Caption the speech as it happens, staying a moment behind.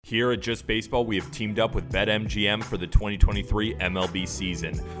Here at Just Baseball, we have teamed up with BetMGM for the 2023 MLB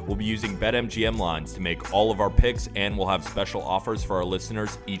season. We'll be using BetMGM lines to make all of our picks, and we'll have special offers for our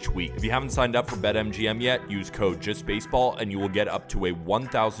listeners each week. If you haven't signed up for BetMGM yet, use code JustBaseball, and you will get up to a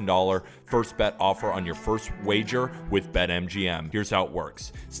 $1,000 first bet offer on your first wager with BetMGM. Here's how it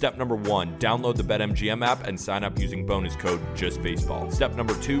works. Step number 1, download the BetMGM app and sign up using bonus code JustBaseball. Step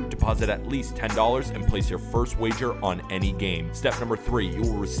number 2, deposit at least $10 and place your first wager on any game. Step number 3, you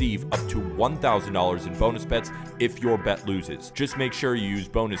will receive up to $1,000 in bonus bets if your bet loses. Just make sure you use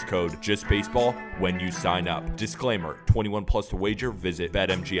bonus code JustBaseball when you sign up. Disclaimer, 21 plus to wager. Visit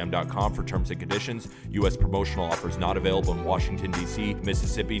BetMGM.com for terms and conditions. U.S. promotional offers not available in Washington, D.C.,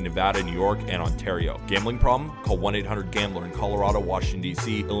 Mississippi, Nevada, New York, and Ontario. Gambling problem? Call 1-800-GAMBLER in Colorado, Washington,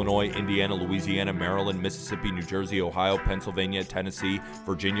 D.C., Illinois, Indiana, Louisiana, Maryland, Mississippi, New Jersey, Ohio, Pennsylvania, Tennessee,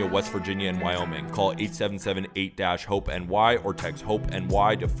 Virginia, West Virginia, and Wyoming. Call 877-8-HOPE-NY or text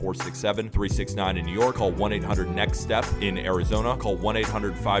HOPE-NY to 467-369 in New York. Call 1-800-NEXT-STEP in Arizona. Call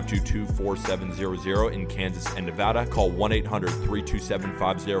 1-800-522-4700 in Kansas and Nevada. Call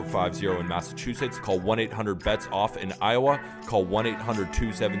 1-800-327-5050 in Massachusetts. Call 1-800-BETS-OFF in Iowa. Call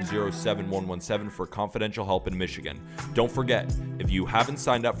 1-800-270-7117 for confidential help in Michigan. Don't forget, if you haven't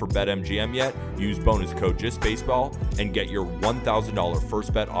signed up for BetMGM yet, use bonus code JustBaseball and get your $1,000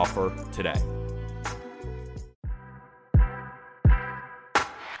 first bet offer today.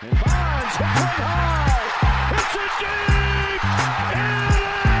 Bonds hit high. It's a deep.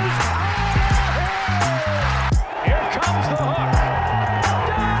 It is out of here. Here comes the hook. Got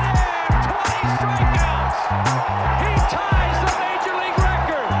him. 20 strikeouts. He ties the major league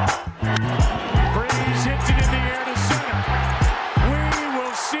record. Freeze hits it in the air to center. We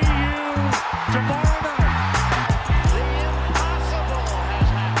will see you tomorrow night. The impossible has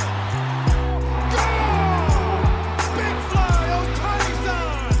happened. Goal! Big fly,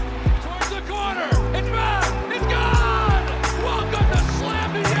 Ohtani-san! Towards the corner. It's back. It's gone. Welcome to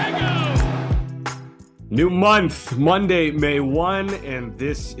Slam Diego. New month, Monday, May 1, and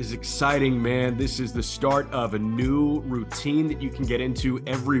this is exciting, man. This is the start of a new routine that you can get into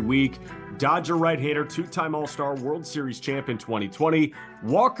every week. Dodger right-hander, two-time All-Star, World Series champion 2020,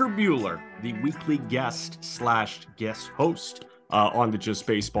 Walker Buehler, the weekly guest host on the Just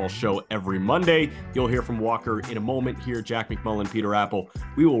Baseball show every Monday. You'll hear from Walker in a moment here. Jack McMullen, Peter Apple.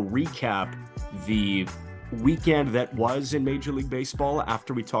 We will recap the weekend that was in Major League Baseball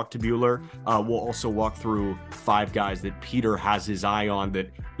after we talk to Buehler. We'll also walk through 5 guys that Peter has his eye on that,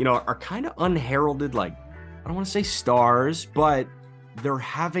 you know, are kind of unheralded, like, I don't want to say stars, but they're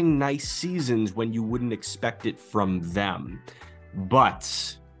having nice seasons when you wouldn't expect it from them.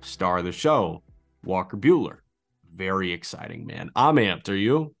 But star of the show, Walker Buehler. Very exciting, man. I'm amped. Are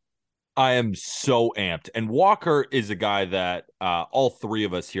you? I am so amped. And Walker is a guy that all three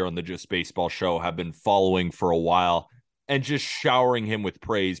of us here on the Just Baseball show have been following for a while and just showering him with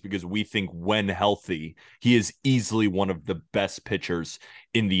praise because we think when healthy, he is easily one of the best pitchers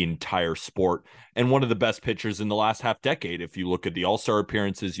in the entire sport and one of the best pitchers in the last half decade. If you look at the All-Star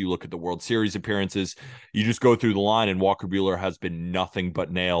appearances, you look at the World Series appearances, you just go through the line and Walker Buehler has been nothing but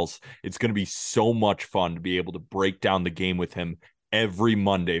nails. It's going to be so much fun to be able to break down the game with him every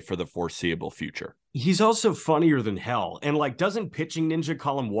Monday for the foreseeable future. He's also funnier than hell. And like, doesn't Pitching Ninja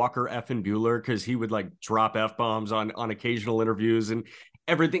call him Walker effing Buehler? Because he would like drop F-bombs on occasional interviews and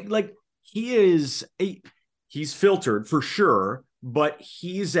everything. Like, he's filtered for sure, but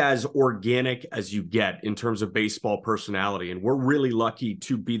he's as organic as you get in terms of baseball personality. And we're really lucky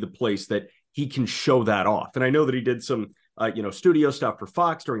to be the place that he can show that off. And I know that he did some, studio stuff for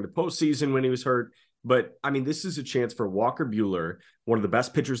Fox during the postseason when he was hurt. But I mean, this is a chance for Walker Buehler, one of the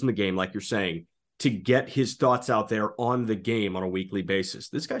best pitchers in the game, like you're saying, to get his thoughts out there on the game on a weekly basis.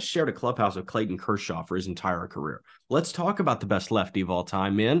 This guy shared a clubhouse with Clayton Kershaw for his entire career. Let's talk about the best lefty of all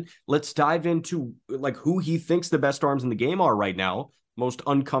time, man. Let's dive into like who he thinks the best arms in the game are right now, most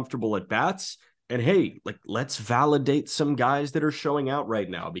uncomfortable at bats. And hey, like, let's validate some guys that are showing out right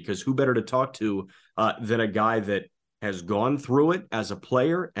now, because who better to talk to than a guy that has gone through it as a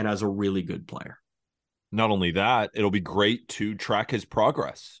player and as a really good player. Not only that, it'll be great to track his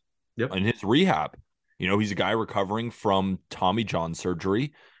progress in his rehab. You know, he's a guy recovering from Tommy John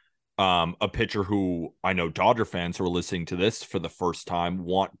surgery, a pitcher who I know Dodger fans who are listening to this for the first time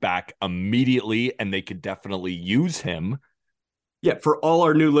want back immediately, and they could definitely use him. Yeah, for all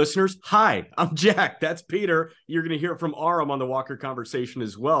our new listeners, hi, I'm Jack. That's Peter. You're going to hear from Aram on the Walker conversation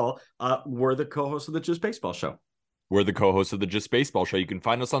as well. We're the co-hosts of the Just Baseball show. We're the co-hosts of the Just Baseball show. You can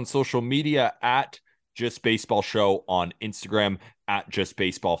find us on social media at Just Baseball Show on Instagram, at Just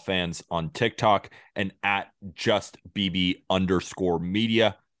Baseball Fans on TikTok, and at Just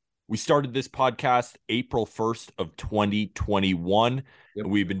BB_media. We started this podcast April 1st of 2021. Yep.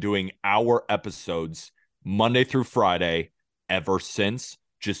 And we've been doing our episodes Monday through Friday ever since,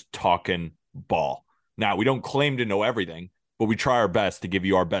 just talking ball. Now, we don't claim to know everything, but we try our best to give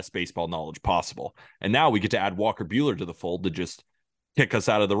you our best baseball knowledge possible. And now we get to add Walker Buehler to the fold to just kick us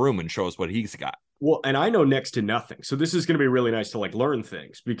out of the room and show us what he's got. Well, and I know next to nothing. So this is going to be really nice to like learn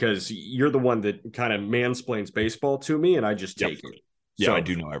things because you're the one that kind of mansplains baseball to me and I just take it. Yeah, So I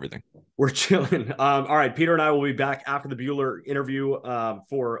do know everything. we're chilling. All right, Peter and I will be back after the Buehler interview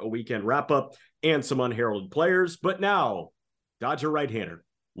for a weekend wrap up and some unheralded players. But now, Dodger right-hander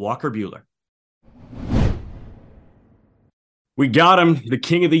Walker Buehler. We got him, the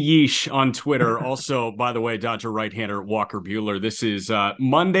king of the yeesh on Twitter. Also, by the way, Dodger right-hander Walker Buehler. This is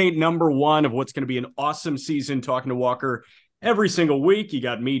Monday number 1 of what's going to be an awesome season. Talking to Walker every single week. You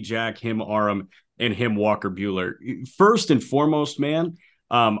got me, Jack, him, Aram, and him, Walker Buehler. First and foremost, man,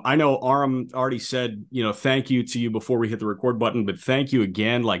 I know Aram already said, thank you to you before we hit the record button, but thank you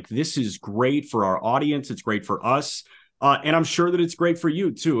again. Like, this is great for our audience. It's great for us. And I'm sure that it's great for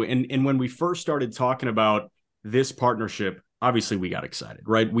you too. And when we first started talking about this partnership, obviously we got excited,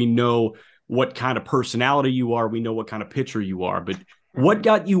 right? We know what kind of personality you are. We know what kind of pitcher you are, but what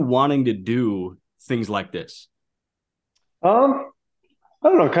got you wanting to do things like this? I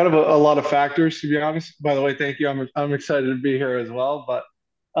don't know, kind of a lot of factors, to be honest. By the way, thank you. I'm excited to be here as well. But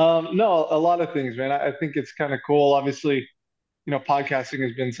no, a lot of things, man. I think it's kind of cool. Obviously, podcasting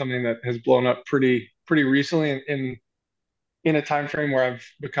has been something that has blown up pretty recently in a time frame where I've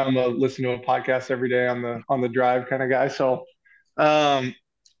become a listen to a podcast every day on the drive kind of guy. So, I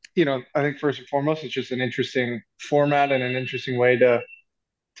think first and foremost, it's just an interesting format and an interesting way to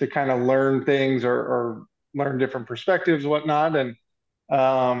kind of learn things or learn different perspectives, whatnot. And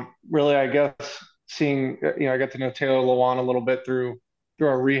really, I guess seeing, I got to know Taylor Lewan a little bit through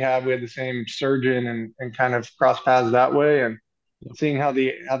our rehab. We had the same surgeon and kind of cross paths that way. And seeing how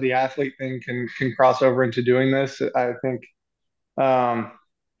the athlete thing can cross over into doing this, I think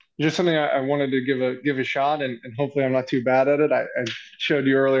just something I wanted to give a shot, and hopefully I'm not too bad at it. I showed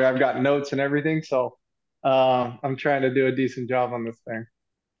you earlier I've got notes and everything, so I'm trying to do a decent job on this thing.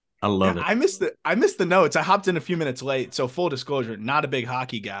 I love it. I missed the notes. I hopped in a few minutes late. So full disclosure, not a big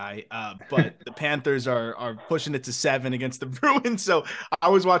hockey guy, but the Panthers are pushing it to 7 against the Bruins. So I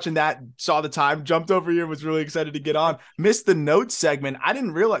was watching that, saw the time, jumped over here, and was really excited to get on. Missed the notes segment. I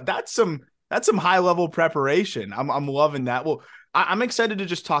didn't realize that's some high level preparation. I'm loving that. Well, I'm excited to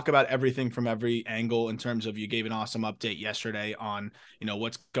just talk about everything from every angle in terms of, you gave an awesome update yesterday on,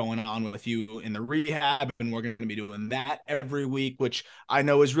 what's going on with you in the rehab. And we're going to be doing that every week, which I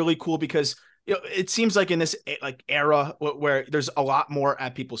know is really cool because, it seems like in this era where there's a lot more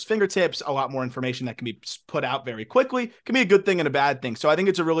at people's fingertips, a lot more information that can be put out very quickly, can be a good thing and a bad thing. So I think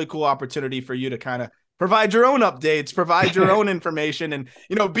it's a really cool opportunity for you to kind of provide your own updates, provide your own information, and,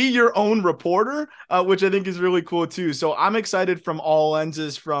 be your own reporter, which I think is really cool too. So I'm excited from all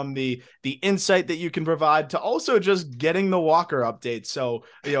lenses, from the insight that you can provide to also just getting the Walker updates. So,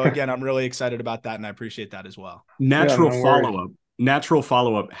 again, I'm really excited about that, and I appreciate that as well. Natural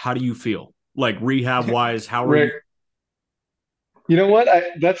follow-up. How do you feel? Like, rehab wise, how are you? You know what?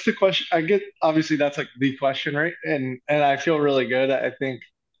 That's the question I get. Obviously, that's like the question, right? And I feel really good. I think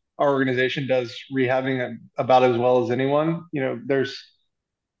our organization does rehabbing about as well as anyone. There's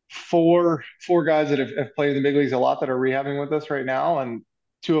four guys that have played in the big leagues a lot that are rehabbing with us right now, and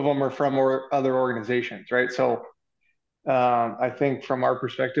 2 of them are from other organizations, right? So I think from our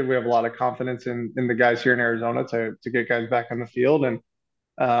perspective, we have a lot of confidence in the guys here in Arizona to get guys back on the field. And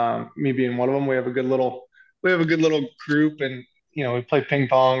me being one of them, we have a good little group, and we play ping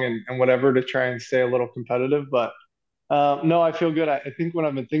pong and whatever to try and stay a little competitive. But no, I feel good. I think when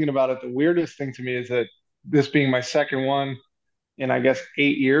I've been thinking about it, the weirdest thing to me is that this being my second one in, I guess,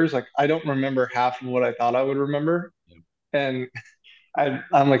 8 years, like, I don't remember half of what I thought I would remember. And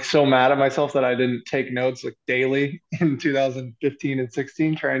I'm like so mad at myself that I didn't take notes like daily in 2015 and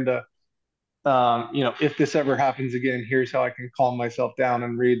 16, trying to, if this ever happens again, here's how I can calm myself down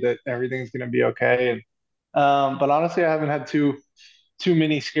and read that everything's going to be okay. And, but honestly, I haven't had too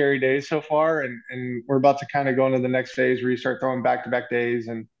many scary days so far, and we're about to kind of go into the next phase where you start throwing back-to-back days,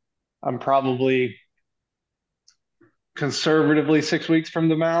 and I'm probably conservatively 6 weeks from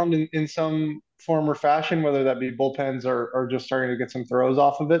the mound in some form or fashion, whether that be bullpens or just starting to get some throws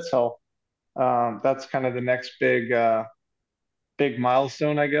off of it. So that's kind of the next big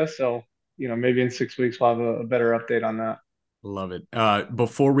milestone, I guess. So, maybe in 6 weeks we'll have a better update on that. Love it.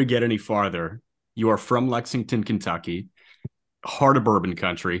 Before we get any farther, you are from Lexington, Kentucky, heart of bourbon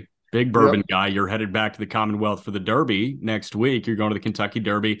country. Big bourbon guy. You're headed back to the Commonwealth for the Derby next week. You're going to the Kentucky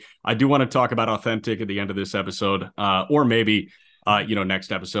Derby. I do want to talk about Authentic at the end of this episode, or maybe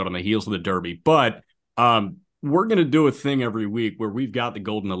next episode on the heels of the Derby. But we're going to do a thing every week where we've got the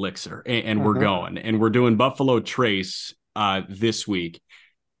golden elixir, and we're going, and we're doing Buffalo Trace this week.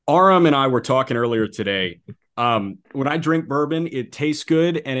 Aram and I were talking earlier today. When I drink bourbon, it tastes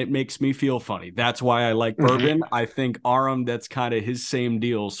good and it makes me feel funny. That's why I like bourbon. I think Aram, that's kind of his same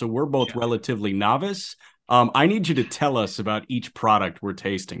deal. So we're both relatively novice. I need you to tell us about each product we're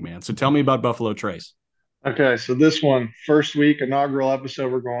tasting, man. So tell me about Buffalo Trace. Okay, so this one, first week, inaugural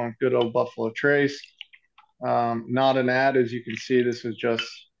episode, we're going good old Buffalo Trace. Not an ad, as you can see. This is just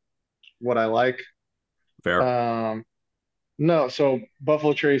what I like. Fair. No, so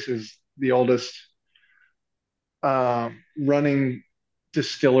Buffalo Trace is the oldest running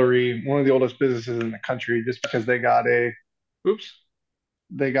distillery, one of the oldest businesses in the country, just because they got a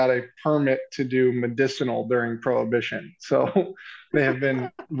permit to do medicinal during Prohibition. So they have been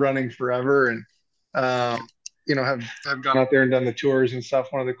running forever, and have gone out there and done the tours and stuff.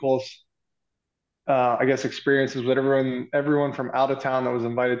 One of the coolest, I guess, experiences with everyone from out of town that was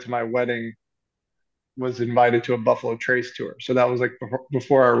invited to my wedding was invited to a Buffalo Trace tour. So that was like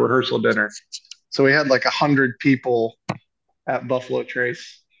before our rehearsal dinner. So we had like 100 people at Buffalo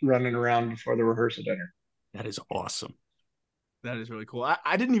Trace running around before the rehearsal dinner. That is awesome. That is really cool.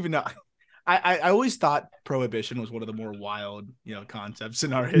 I didn't even know. I always thought Prohibition was one of the more wild, concepts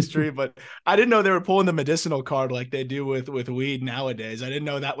in our history, but I didn't know they were pulling the medicinal card like they do with weed nowadays. I didn't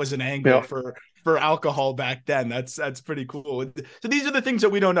know that was an angle for alcohol back then. That's pretty cool. So these are the things that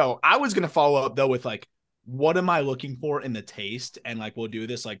we don't know. I was going to follow up though with like, what am I looking for in the taste? And like, we'll do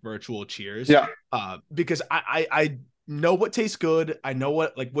this like virtual cheers. Yeah. Because I know what tastes good. I know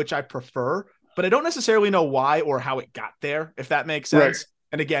which I prefer, but I don't necessarily know why or how it got there, if that makes sense. Right.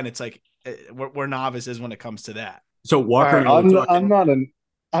 And again, it's like, we're novices when it comes to that. So Walker, right, I'm not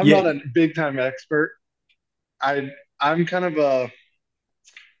a big time expert. I'm kind of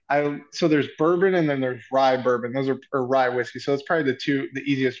so there's bourbon and then there's rye bourbon. Those are rye whiskey. So it's probably the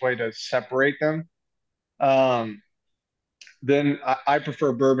easiest way to separate them. Then I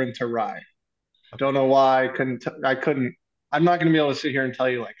prefer bourbon to rye. Don't know why. I couldn't. I'm not going to be able to sit here and tell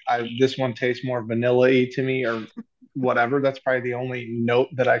you like this one tastes more vanilla-y to me or whatever. That's probably the only note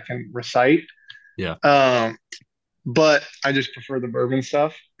that I can recite. Yeah. But I just prefer the bourbon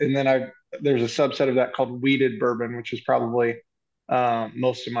stuff. And then there's a subset of that called wheated bourbon, which is probably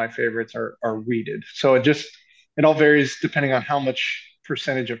most of my favorites are wheated. So it all varies depending on how much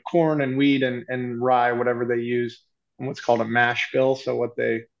percentage of corn and wheat and rye, whatever they use, and what's called a mash bill. So what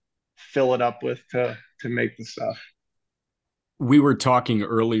they fill it up with to make the stuff. We were talking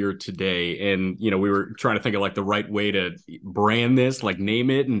earlier today and, we were trying to think of like the right way to brand this, like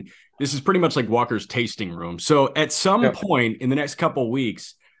name it. And this is pretty much like Walker's tasting room. So at some point in the next couple of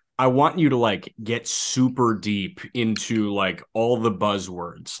weeks, I want you to like get super deep into like all the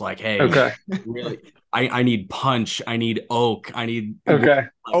buzzwords. Like, hey, really, I need punch. I need oak. I need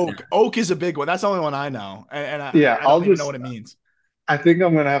oak is a big one. That's the only one I know. And I don't even know what it means. I think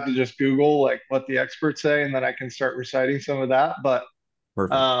I'm going to have to just Google like what the experts say, and then I can start reciting some of that. But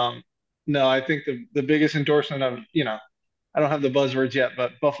no, I think the biggest endorsement of, I don't have the buzzwords yet,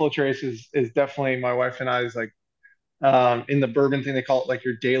 but Buffalo Trace is definitely my wife and I's like in the bourbon thing. They call it like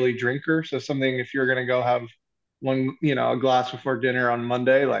your daily drinker. So something, if you're going to go have one, a glass before dinner on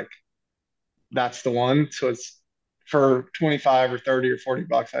Monday, like that's the one. So it's for 25 or 30 or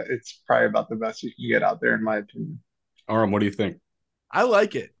 $40. It's probably about the best you can get out there, in my opinion. Aram, what do you think? I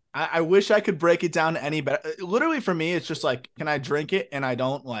like it. I wish I could break it down any better. Literally for me, it's just like, can I drink it and I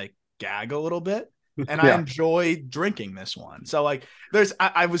don't like gag a little bit? And I enjoy drinking this one. So like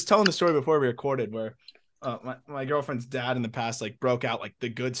I was telling the story before we recorded where my girlfriend's dad in the past like broke out like the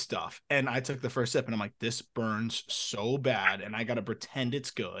good stuff. And I took the first sip and I'm like, this burns so bad. And I got to pretend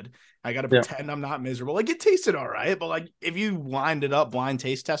it's good. I got to pretend I'm not miserable. Like it tasted all right. But like if you lined it up, blind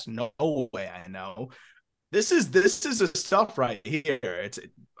taste test, no way I know. This is the stuff right here. It's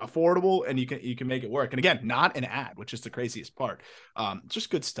affordable and you can make it work. And again, not an ad, which is the craziest part. Just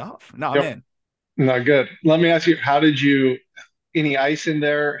good stuff. No, I'm in. No, good. Let me ask you, any ice in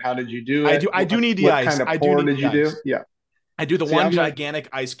there? How did you do it? I do need the ice. What kind of pour did you do? Yeah. I do the gigantic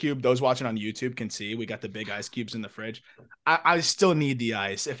ice cube. Those watching on YouTube can see we got the big ice cubes in the fridge. I still need the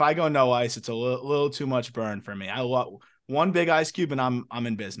ice. If I go no ice, it's a little too much burn for me. I want one big ice cube and I'm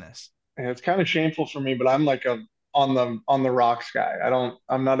in business. And it's kind of shameful for me, but I'm like on the rocks guy.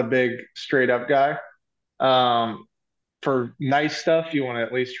 I'm not a big straight up guy. for nice stuff, you want to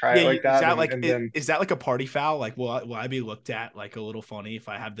at least try Yeah, it like is that. that like And then, is that like a party foul? Like, will I be looked at like a little funny if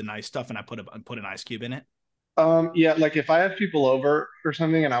I have the nice stuff and I put an ice cube in it? yeah, like if I have people over or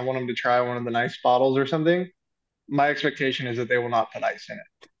something and I want them to try one of the nice bottles or something, my expectation is that they will not put ice in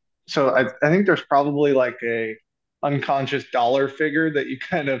it. So I think there's probably like a unconscious dollar figure that you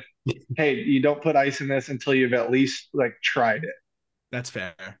kind of, hey, you don't put ice in this until you've at least like tried it. That's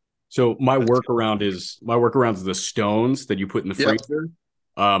fair. So That's good. my workaround is the stones that you put in the Yep. freezer.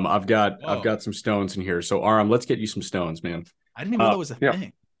 I've Whoa. got some stones in here. So Aram, let's get you some stones, man. I didn't even know Uh, that was a Yep.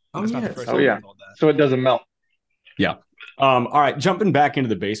 thing. oh That's not the yeah, first Oh time I've yeah. told that. So it doesn't melt. yeah. All right, jumping back into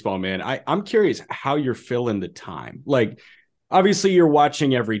the baseball, man. I'm curious how you're filling the time. Like, obviously, you're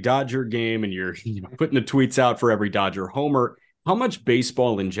watching every Dodger game and you're putting the tweets out for every Dodger homer. How much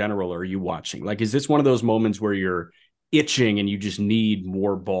baseball in general are you watching? Like, is this one of those moments where you're itching and you just need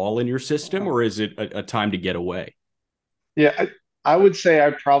more ball in your system, or is it a time to get away? Yeah, I would say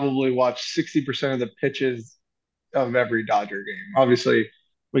I probably watch 60% of the pitches of every Dodger game. Obviously,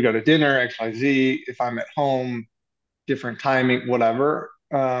 we go to dinner, XYZ. If I'm at home, different timing, whatever.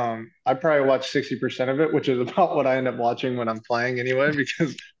 I probably watch 60% of it, which is about what I end up watching when I'm playing anyway,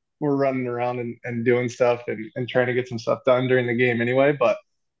 because we're running around and doing stuff and trying to get some stuff done during the game anyway. But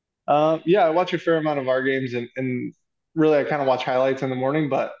yeah, I watch a fair amount of our games and really I kind of watch highlights in the morning,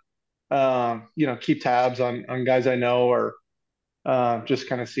 but keep tabs on guys I know or just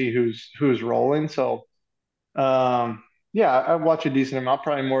kind of see who's rolling. So yeah, I watch a decent amount,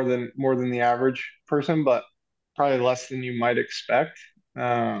 probably more than the average person, but probably less than you might expect.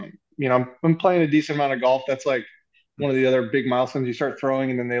 I'm playing a decent amount of golf. That's like one of the other big milestones. You start throwing,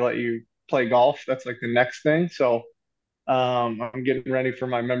 and then they let you play golf. That's like the next thing. So I'm getting ready for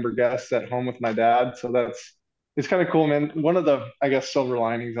my member guests at home with my dad. So it's kind of cool, man. One of the I guess silver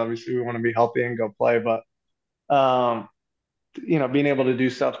linings, obviously, we want to be healthy and go play, but um, being able to do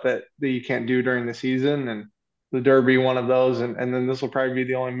stuff that you can't do during the season and the Derby, one of those. And then this will probably be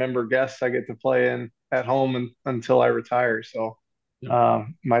the only member guests I get to play in at home until I retire. So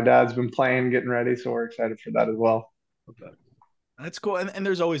my dad's been playing, getting ready. So we're excited for that as well. That's cool. And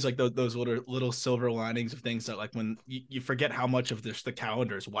there's always like those little silver linings of things that like when you forget how much of this the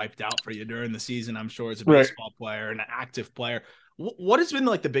calendar is wiped out for you during the season, I'm sure as a Right. baseball player and an active player. What has been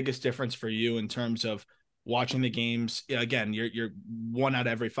like the biggest difference for you in terms of watching the games? Again, you're 1 out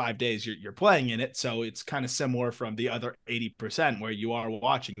of every 5 days you're playing in it. So it's kind of similar from the other 80% where you are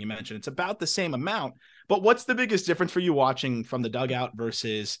watching. You mentioned it's about the same amount, but what's the biggest difference for you watching from the dugout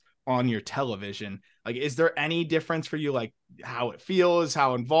versus on your television? Like, is there any difference for you, like how it feels,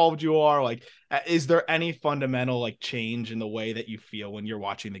 how involved you are? Like, is there any fundamental like change in the way that you feel when you're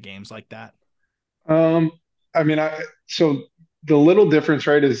watching the games like that? Um, I mean, so the little difference,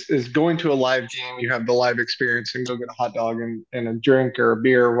 right, is going to a live game, you have the live experience and go get a hot dog and a drink or a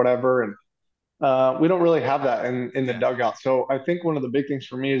beer or whatever. And we don't really have that in the Yeah. dugout. So I think one of the big things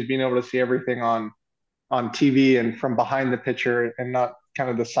for me is being able to see everything on TV and from behind the pitcher and not kind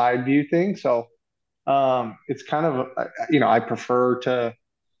of the side view thing. So it's kind of I prefer to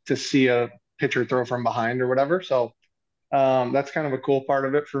see a pitcher throw from behind or whatever. So that's kind of a cool part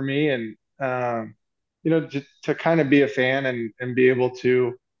of it for me, and to kind of be a fan and be able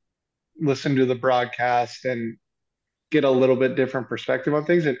to listen to the broadcast and get a little bit different perspective on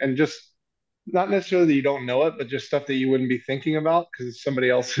things and just not necessarily that you don't know it, but just stuff that you wouldn't be thinking about because it's somebody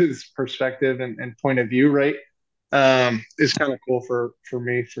else's perspective and point of view, right? Is kind of cool for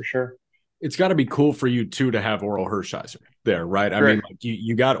me for sure. It's got to be cool for you too to have Oral Hershiser there, right? I Right. mean, like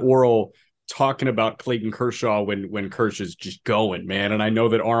you got Oral talking about Clayton Kershaw when Kershaw's just going, man. And I know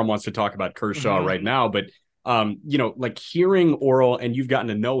that Aram wants to talk about Kershaw right now, but like hearing Oral, and you've gotten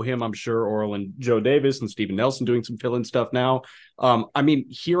to know him, I'm sure, Oral and Joe Davis and Steven Nelson doing some fill-in stuff now. I mean,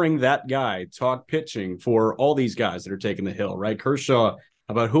 hearing that guy talk pitching for all these guys that are taking the hill, right? Kershaw, how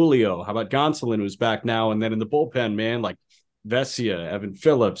about Julio? How about Gonsolin, who's back now? And then in the bullpen, man, like Vesia, Evan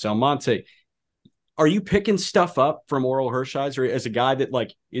Phillips, Almonte. Are you picking stuff up from Oral Hershiser as a guy that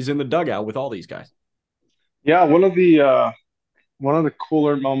like is in the dugout with all these guys? Yeah, one of the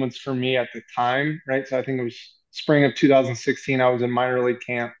cooler moments for me at the time, right? So I think it was spring of 2016. I was in minor league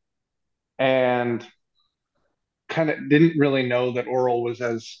camp and kind of didn't really know that Oral was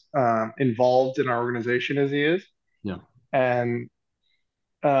as involved in our organization as he is, Yeah. and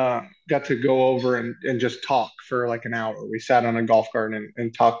got to go over and just talk for like an hour. We sat on a golf cart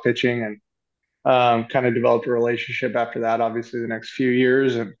and talked pitching and kind of developed a relationship after that. Obviously, the next few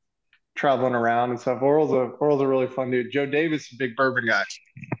years and traveling around and stuff. Oral's a really fun dude. Joe Davis is a big bourbon guy.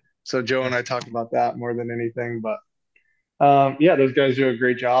 So Joe and I talk about that more than anything. But Yeah, those guys do a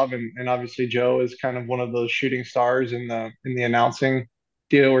great job, and obviously Joe is kind of one of those shooting stars in the announcing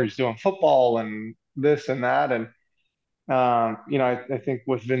deal where he's doing football and this and that, and I think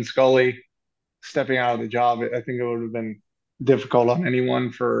with Vin Scully stepping out of the job, I think it would have been difficult on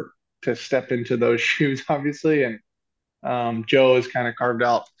anyone for to step into those shoes, obviously, and Joe has kind of carved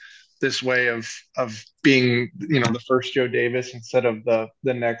out this way of being the first Joe Davis instead of the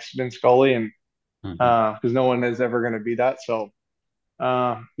next Vin Scully, and Mhm. because no one is ever going to be that. So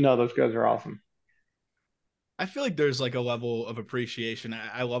no, those guys are awesome. I feel like there's like a level of appreciation.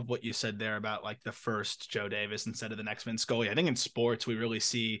 I love what you said there about like the first Joe Davis instead of the next Vin Scully. I think in sports we really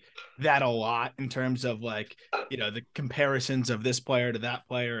see that a lot in terms of like, the comparisons of this player to that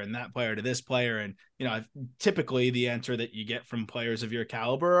player and that player to this player. And, typically the answer that you get from players of your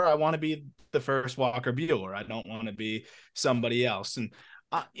caliber, I want to be the first Walker Buehler. I don't want to be somebody else. And,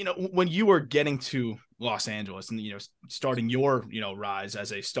 when you were getting to Los Angeles and, starting your, rise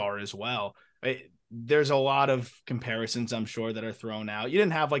as a star as well, right? There's a lot of comparisons, I'm sure, that are thrown out. You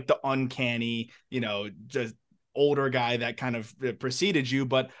didn't have like the uncanny, just older guy that kind of preceded you,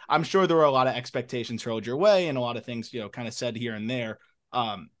 but I'm sure there were a lot of expectations hurled your way and a lot of things, kind of said here and there.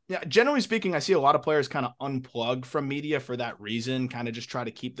 Yeah, generally speaking, I see a lot of players kind of unplug from media for that reason, kind of just try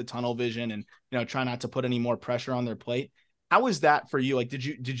to keep the tunnel vision and, try not to put any more pressure on their plate. How was that for you? Like,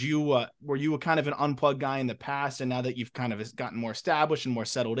 were you a kind of an unplugged guy in the past? And now that you've kind of gotten more established and more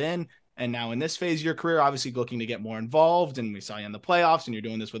settled in, and now in this phase of your career, obviously looking to get more involved, and we saw you in the playoffs, and you're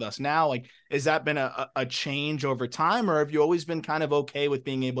doing this with us now. Like, has that been a change over time, or have you always been kind of okay with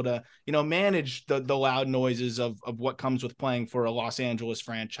being able to, manage the loud noises of what comes with playing for a Los Angeles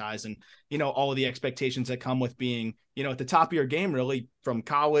franchise, and all of the expectations that come with being, at the top of your game, really from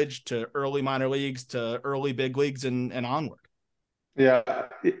college to early minor leagues to early big leagues and onward? Yeah,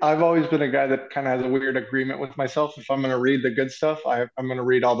 I've always been a guy that kind of has a weird agreement with myself. If I'm going to read the good stuff, I'm going to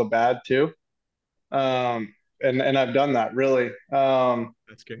read all the bad too. And I've done that really.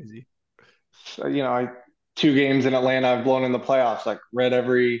 That's crazy. So, I 2 games in Atlanta, I've blown in the playoffs. Like read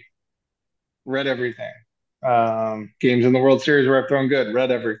everything. Games in the World Series where I've thrown good,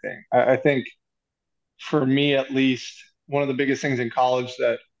 read everything. I think for me at least, one of the biggest things in college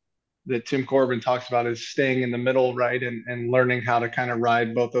that Tim Corbin talks about is staying in the middle, right, and learning how to kind of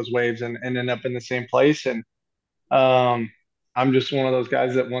ride both those waves and end up in the same place. And um, I'm just one of those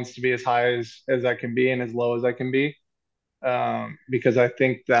guys that wants to be as high as I can be and as low as I can be, because I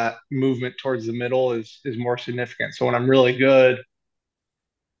think that movement towards the middle is more significant. So when I'm really good,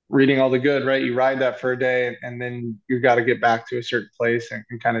 reading all the good, right, you ride that for a day, and then you got to get back to a certain place and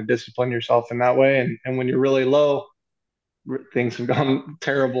kind of discipline yourself in that way. And when you're really low, things have gone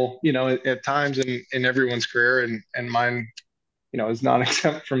terrible, at times in everyone's career, and mine, is not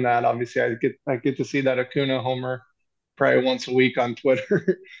exempt from that. Obviously, I get to see that Acuna homer probably once a week on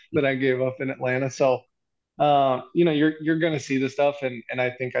Twitter that I gave up in Atlanta. So, you're going to see the stuff, and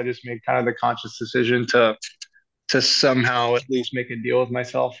I think I just made kind of the conscious decision to somehow at least make a deal with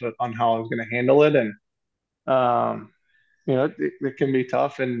myself on how I was going to handle it, and um, it can be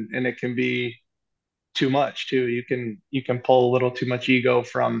tough, and it can be too much too. You can pull a little too much ego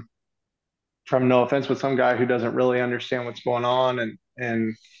from no offense, but some guy who doesn't really understand what's going on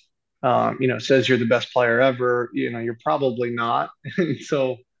and says you're the best player ever. You're probably not. And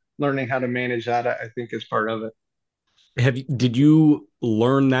so learning how to manage that, I think, is part of it. Did you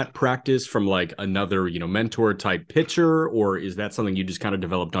learn that practice from like another, mentor type pitcher, or is that something you just kind of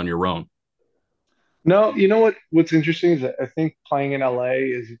developed on your own? No, what's interesting is that I think playing in LA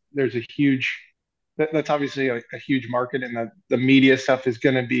is there's a huge that's obviously a huge market, and the media stuff is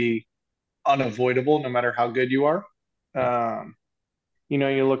going to be unavoidable no matter how good you are. Um,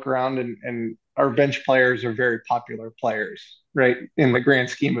 you look around, and our bench players are very popular players, right? In the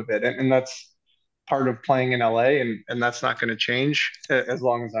grand scheme of it. And that's part of playing in LA, and that's not going to change as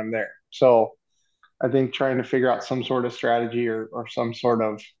long as I'm there. So I think trying to figure out some sort of strategy or some sort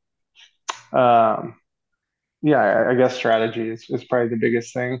of, um, yeah, I guess strategy is probably the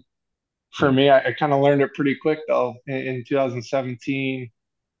biggest thing. For Hmm. me, I kind of learned it pretty quick though in 2017,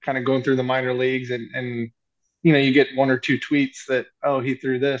 kind of going through the minor leagues, and you get one or two tweets that, oh, he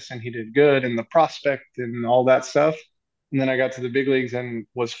threw this and he did good, and the prospect and all that stuff. And then I got to the big leagues and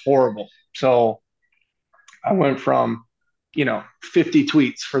was horrible. So I went from, 50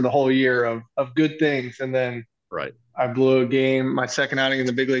 tweets for the whole year of good things. And then Right. I blew a game. My second outing in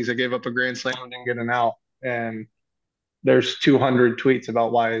the big leagues, I gave up a grand slam and didn't get an out. And there's 200 tweets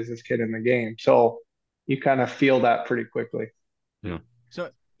about why is this kid in the game. So you kind of feel that pretty quickly. Yeah. So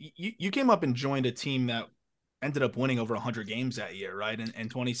you came up and joined a team that ended up winning over 100 games that year, right? In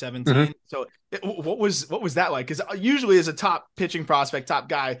 2017. Mhm. So what was that like? Because usually as a top pitching prospect, top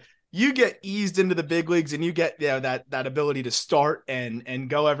guy, you get eased into the big leagues and you get that ability to start and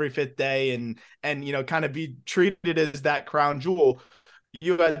go every fifth day and kind of be treated as that crown jewel.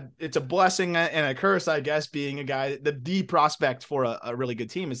 It's a blessing and a curse, I guess, being a guy, the prospect for a really good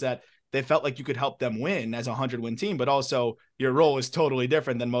team is that they felt like you could help them win as a 100-win team, but also your role is totally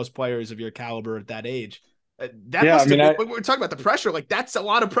different than most players of your caliber at that age. That Yeah, I must have mean, been, we're talking about the pressure. Like that's a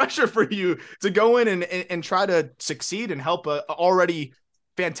lot of pressure for you to go in and try to succeed and help a already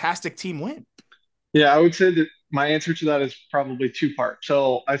fantastic team win. yeah, I would say that my answer to that is probably two parts.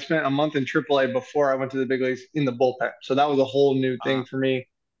 So I spent a month in AAA before I went to the big leagues in the bullpen. So that was a whole new thing for me.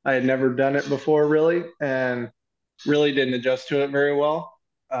 I had never done it before, really, and really didn't adjust to it very well.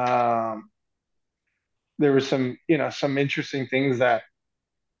 Um, there was some interesting things that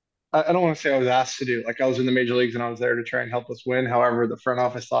I don't want to say I was asked to do. Like I was in the major leagues and I was there to try and help us win. However, the front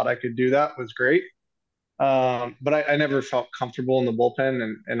office thought I could do that was great. But I never felt comfortable in the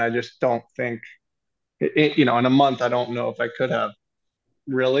bullpen, and I just don't think, in a month, I don't know if I could have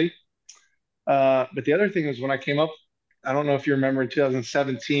really. But the other thing is when I came up, I don't know if you remember in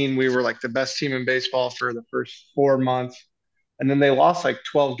 2017, we were like the best team in baseball for the first 4 months, and then they lost like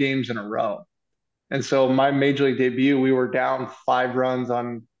 12 games in a row. And so my major league debut, we were down 5 runs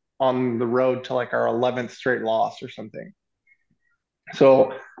on the road to like our 11th straight loss or something.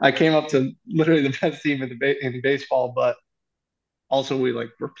 So I came up to literally the best team in baseball, but also we like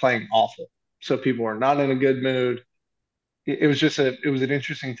were playing awful. So people were not in a good mood. It was just it was an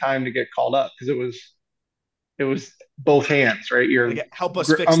interesting time to get called up because it was both hands, right? You're Like, help us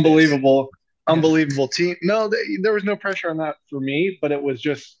fix this. unbelievable, Yeah. unbelievable team. No, there was no pressure on that for me, but it was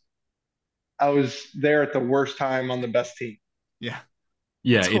just I was there at the worst time on the best team. Yeah.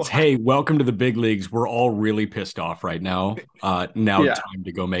 Yeah, It's a it's lot. hey, welcome to the big leagues. We're all really pissed off right now. Now Yeah. time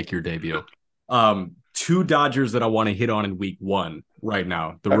to go make your debut. Two Dodgers that I want to hit on in week one right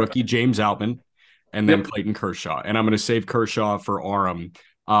now. The rookie James Outman and then Yep. Clayton Kershaw. And I'm going to save Kershaw for Aram.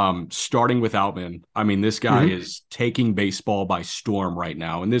 Starting with Outman. I mean, this guy Mhm. is taking baseball by storm right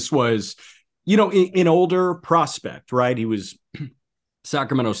now. And this was, an older prospect, right? He was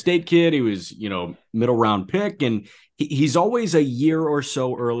Sacramento State kid. He was, middle round pick, and he's always a year or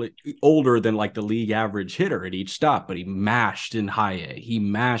so older than like the league average hitter at each stop. But he mashed in high A, he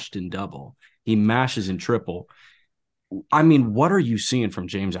mashed in double, he mashes in triple. I mean, what are you seeing from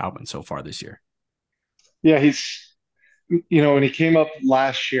James Outman so far this year? Yeah, when he came up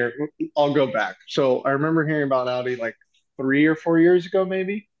last year, I'll go back. So I remember hearing about Audi like 3 or 4 years ago,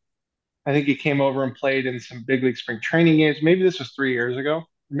 maybe. I think he came over and played in some big league spring training games. Maybe this was 3 years ago,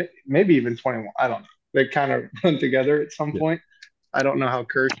 maybe even 21. I don't know. They kind of run together at some Yeah. point. I don't know how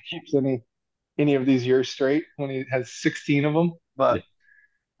Kurt keeps any of these years straight when he has 16 of them. But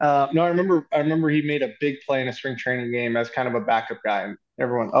Yeah. no, I remember he made a big play in a spring training game as kind of a backup guy, and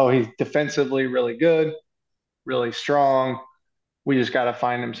everyone, oh, he's defensively really good, really strong. We just got to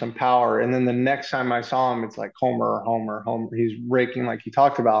find him some power. And then the next time I saw him, it's like homer, homer, homer. He's raking like he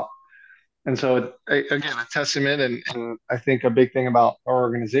talked about. And so, again, a testament. And I think a big thing about our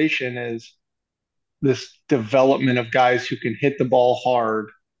organization is this development of guys who can hit the ball hard,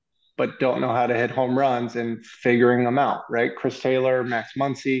 but don't know how to hit home runs and figuring them out, right? Chris Taylor, Max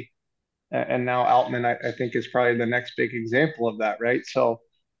Muncy, and now Altman, I think, is probably the next big example of that, right? So,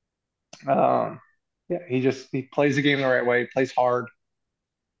 um, yeah, he plays the game the right way, he plays hard.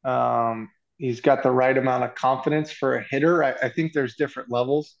 He's got the right amount of confidence for a hitter. I think there's different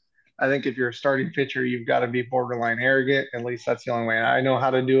levels. I think if you're a starting pitcher, you've got to be borderline arrogant. At least that's the only way I know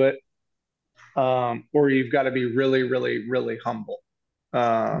how to do it. Or you've got to be really, really, really humble.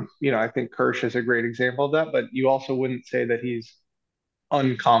 I think Kirsch is a great example of that, but you also wouldn't say that he's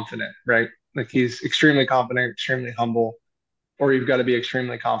unconfident, right? Like he's extremely confident, extremely humble, or you've got to be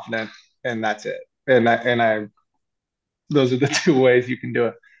extremely confident, and that's it. And I those are the two ways you can do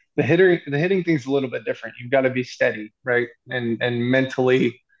it. The hitting thing's a little bit different. You've got to be steady, right? And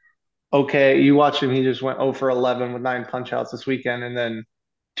mentally okay. You watch him; he just went 0 for 11 with 9 punch outs this weekend, and then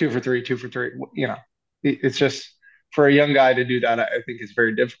 2 for 3, 2 for 3. It's just for a young guy to do that. I think is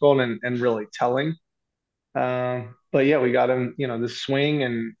very difficult and really telling. But yeah, we got him. This swing,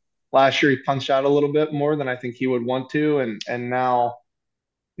 and last year he punched out a little bit more than I think he would want to, and now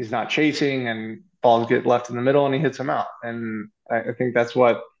he's not chasing and balls get left in the middle and he hits them out. And I think that's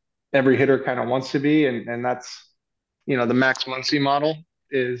what every hitter kind of wants to be. And that's, the Max Muncy model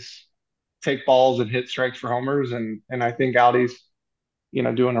is take balls and hit strikes for homers. And I think Audi's,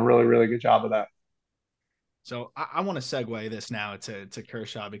 doing a really, really good job of that. So I want to segue this now to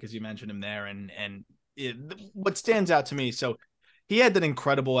Kershaw because you mentioned him there, and what stands out to me, so he had that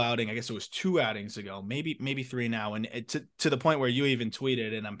incredible outing. I guess it was 2 outings ago, maybe 3 now. And to the point where you even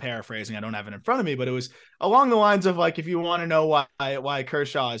tweeted, and I'm paraphrasing, I don't have it in front of me, but it was along the lines of like, if you want to know why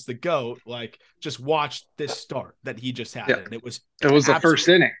Kershaw is the GOAT, like just watch this start that he just had. Yeah. And it was the first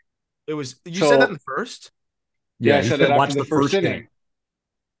inning. It was, you said that in the first? Yeah, I said it after the first inning.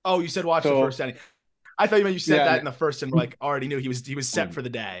 Oh, you said watch the first inning. I thought you meant you said that in the first and like already knew he was set for the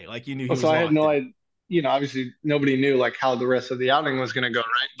day. Like you knew he was. So I had no idea. Obviously nobody knew like how the rest of the outing was going to go,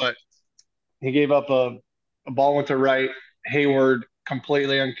 right? But he gave up a ball went to right. Hayward,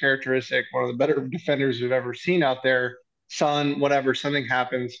 completely uncharacteristic, one of the better defenders we've ever seen out there. Sun, whatever, something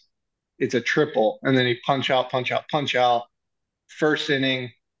happens, it's a triple, and then he punch out. First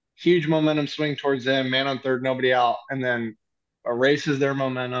inning, huge momentum swing towards them, man on third, nobody out, and then erases their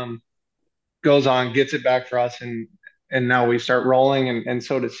momentum, goes on, gets it back for us, and now we start rolling, and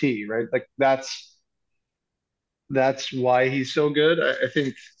so does he, right? Like that's why he's so good. I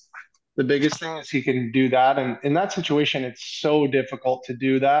think the biggest thing is he can do that. And in that situation, it's so difficult to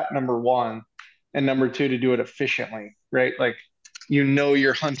do that, number one. And number two, to do it efficiently, right? Like,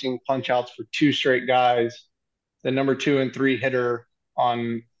 you're hunting punch outs for 2 straight guys, the number 2 and 3 hitter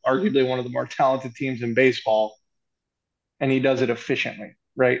on arguably one of the more talented teams in baseball. And he does it efficiently,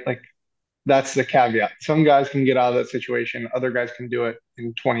 right? Like, that's the caveat. Some guys can get out of that situation. Other guys can do it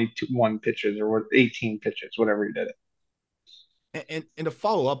in 21 pitches or 18 pitches, whatever he did it. And to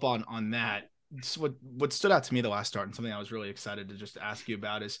follow up on that, what stood out to me the last start, and something I was really excited to just ask you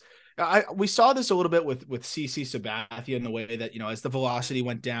about, is we saw this a little bit with CC Sabathia in the way that, as the velocity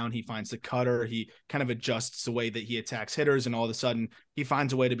went down, he finds the cutter, he kind of adjusts the way that he attacks hitters, and all of a sudden he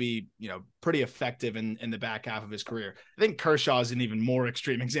finds a way to be, pretty effective in the back half of his career. I think Kershaw is an even more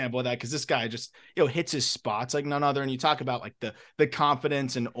extreme example of that, because this guy just, hits his spots like none other. And you talk about like the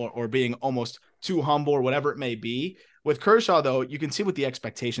confidence and or being almost too humble or whatever it may be. With Kershaw, though, you can see what the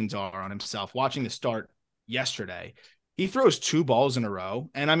expectations are on himself. Watching the start yesterday, he throws 2 balls in a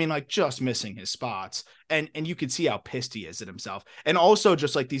row, and I mean, like, just missing his spots. And you can see how pissed he is at himself. And also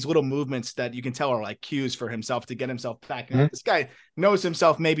just like these little movements that you can tell are like cues for himself to get himself back. Mm-hmm. This guy knows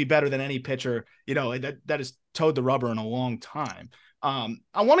himself maybe better than any pitcher, that has towed the rubber in a long time.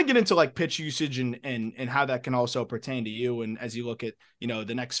 I want to get into like pitch usage and how that can also pertain to you. And as you look at,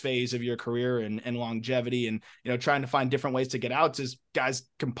 the next phase of your career and longevity and, trying to find different ways to get outs as guys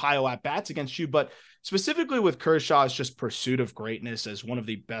compile at bats against you. But specifically with Kershaw's just pursuit of greatness as one of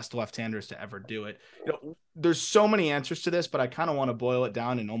the best left-handers to ever do it. There's so many answers to this, but I kind of want to boil it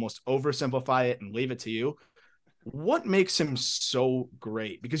down and almost oversimplify it and leave it to you. What makes him so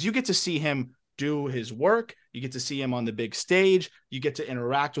great? Because you get to see him do his work. You get to see him on the big stage. You get to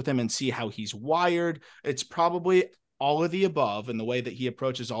interact with him and see how he's wired. It's probably all of the above and the way that he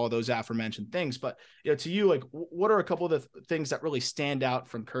approaches all of those aforementioned things. But to you, like, what are a couple of the things that really stand out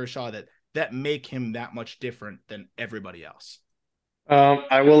from Kershaw that make him that much different than everybody else?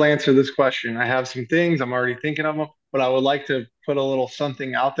 I will answer this question. I have some things, I'm already thinking of them, but I would like to put a little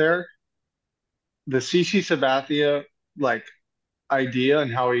something out there. The CC Sabathia, like, idea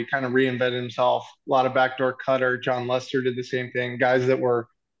and how he kind of reinvented himself. A lot of backdoor cutter. John Lester did the same thing. Guys that were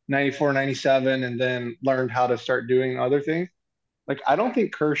 94, 97 and then learned how to start doing other things. Like, I don't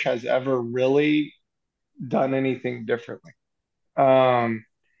think Kersh has ever really done anything differently.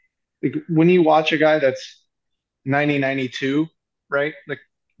 Like, when you watch a guy that's 90, 92, right? Like,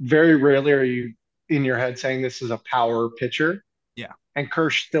 very rarely are you in your head saying this is a power pitcher. Yeah. And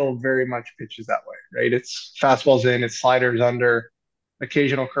Kersh still very much pitches that way, right? It's fastballs in, it's sliders under,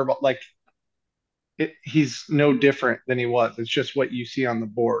 occasional curveball. Like, he's no different than he was. It's just what you see on the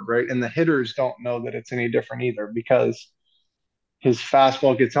board, right? And the hitters don't know that it's any different either, because his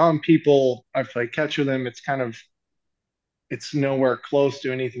fastball gets on people. I play catch with him. It's nowhere close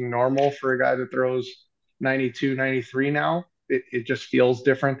to anything normal for a guy that throws 92, 93 now. It just feels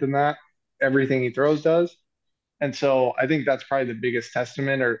different than that. Everything he throws does. And so I think that's probably the biggest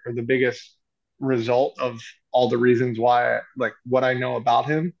testament or the biggest result of all the reasons why, like, what I know about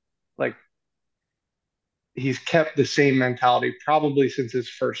him. Like, he's kept the same mentality probably since his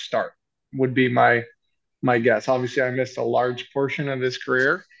first start, would be my guess. Obviously, I missed a large portion of his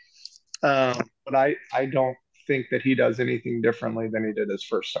career, but I don't think that he does anything differently than he did his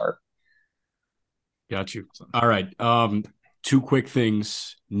first start. Got you. All right. 2 quick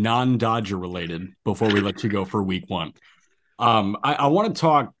things, non-Dodger related, before we let you go for week 1. I want to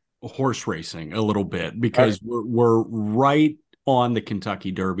talk horse racing a little bit, because we're right on the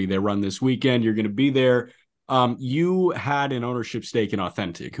Kentucky Derby. They run this weekend. You're going to be there. You had an ownership stake in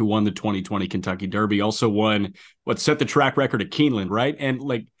Authentic, who won the 2020 Kentucky Derby, also won set the track record at Keeneland, right? And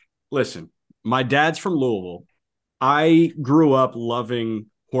like, listen, my dad's from Louisville. I grew up loving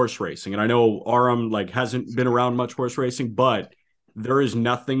horse racing, and I know Aram like hasn't been around much horse racing, but there is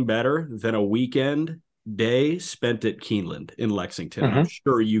nothing better than a weekend day spent at Keeneland in Lexington. And I'm Mhm.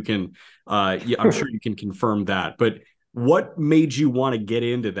 sure you can, I'm sure you can confirm that. But what made you want to get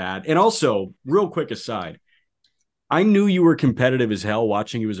into that? And also, real quick aside, I knew you were competitive as hell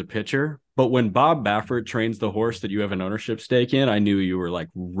watching you as a pitcher, but when Bob Baffert trains the horse that you have an ownership stake in, I knew you were like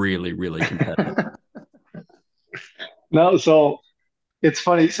really, really competitive. No, so it's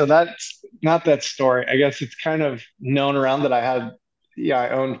funny. So that's not that story. I guess it's kind of known around that I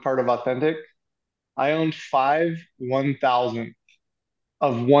owned part of Authentic. I owned 5/1000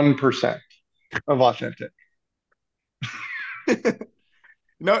 of 1% of Authentic.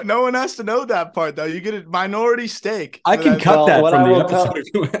 No one has to know that part though. You get a minority stake. I can cut Well, that what from I the will episode tell, if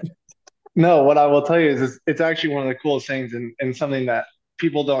you want. no, what I will tell you is it's actually one of the coolest things and something that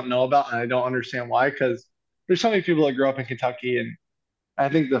people don't know about, and I don't understand why, because there's so many people that grow up in Kentucky, and I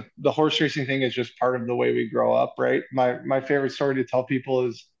think the horse racing thing is just part of the way we grow up, right? My favorite story to tell people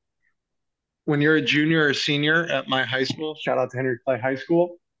is when you're a junior or senior at my high school, shout out to Henry Clay High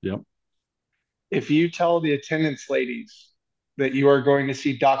School, Yep. if you tell the attendance ladies that you are going to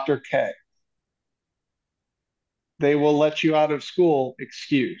see Dr. K, they will let you out of school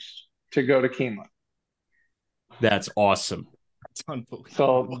excused to go to Keeneland. That's awesome. It's unbelievable.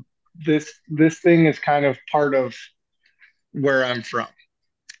 So this thing is kind of part of where I'm from.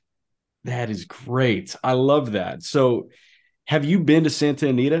 That is great. I love that. So, have you been to Santa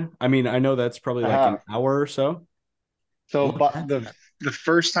Anita? I mean, I know that's probably I like an have. hour or so. So Look but at that. the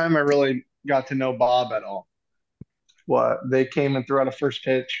first time I really got to know Bob at all, what they came and threw out a first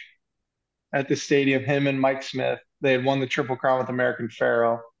pitch at the stadium, him and Mike Smith. They had won the Triple Crown with American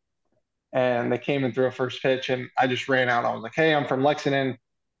Pharoah, and they came and threw a first pitch, and I just ran out. I was like, "Hey, I'm from Lexington.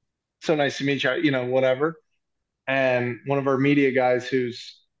 So nice to meet you. You know, whatever." And one of our media guys,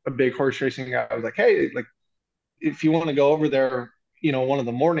 who's a big horse racing guy, was like, "Hey, like if you want to go over there, one of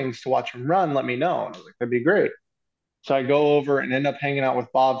the mornings to watch him run, let me know." And I was like, "That'd be great." So I go over and end up hanging out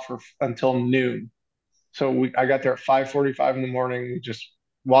with Bob for until noon. So I got there at 5:45 in the morning. We just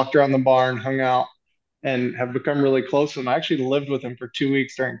walked around the barn, hung out, and have become really close. And I actually lived with him for 2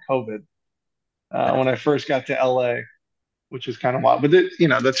 weeks during COVID when I first got to LA, which is kind of wild. But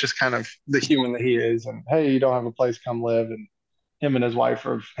that's just kind of the human that he is. And hey, you don't have a place, come live. And him and his wife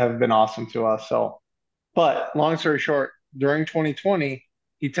have been awesome to us. So, but long story short, during 2020,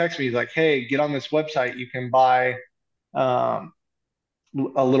 he texted me. He's like, "Hey, get on this website. You can buy um,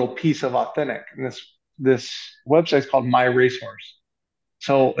 a little piece of Authentic." And this website is called My Racehorse.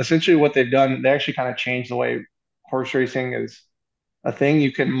 So essentially, what they've done, they actually kind of changed the way horse racing is a thing.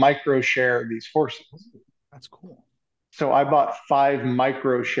 You can micro share these horses. That's cool. So I bought 5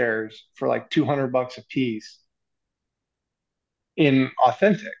 micro shares for like $200 a piece in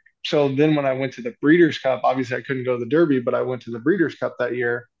Authentic. So then when I went to the Breeders' Cup, obviously I couldn't go to the Derby, but I went to the Breeders' Cup that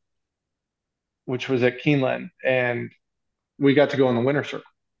year, which was at Keeneland, and we got to go in the winner circle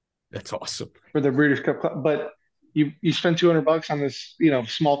That's awesome. for the Breeders' Cup. But you spend $200 on this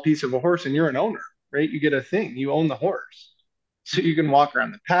small piece of a horse, and you're an owner, right? You get a thing, you own the horse, so you can walk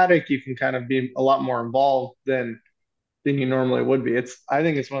around the paddock. You can kind of be a lot more involved than you normally would be. I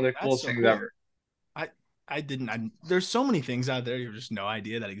think it's one of the That's coolest so things cool. ever. There's so many things out there you just no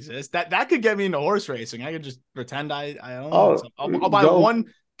idea that exist. That could get me into horse racing. I could just pretend I own one. Oh, So I'll buy go.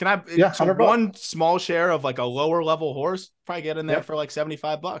 one. Can I? Yeah, So $100. one small share of like a lower level horse, probably get in there Yep. for like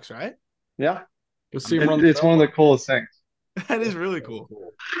 $75, right? Yeah. Let's see him run It's one of the coolest things. That is really cool.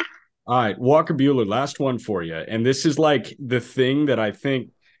 All right, Walker Buehler, last one for you. And this is like the thing that I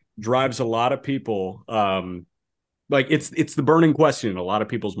think drives a lot of people. Like it's the burning question in a lot of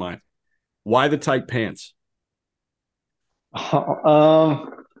people's mind. Why the tight pants?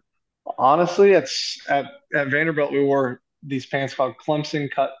 Honestly, it's at Vanderbilt we wore these pants called Clemson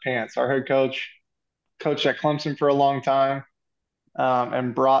cut pants. Our head coach coached at Clemson for a long time,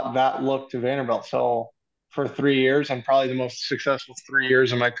 and brought that look to Vanderbilt. So for 3 years, and probably the most successful 3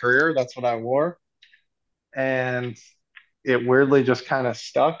 years of my career, that's what I wore, and it weirdly just kind of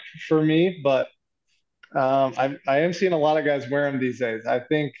stuck for me. But I am seeing a lot of guys wear them these days. I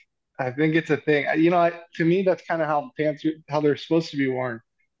think it's a thing. To me, that's kind of how they're supposed to be worn.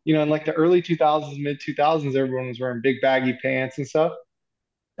 In like the early 2000s, mid 2000s, everyone was wearing big baggy pants and stuff.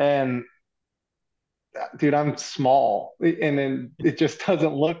 And dude, I'm small, and then it just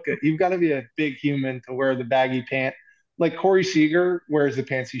doesn't look good. You've got to be a big human to wear the baggy pant. Like Corey Seager wears the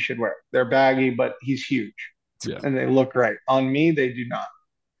pants he should wear. They're baggy, but he's huge, Yeah, and they look right. On me, they do not,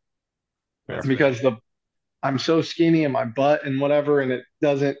 fair. because I'm so skinny in my butt and whatever, and it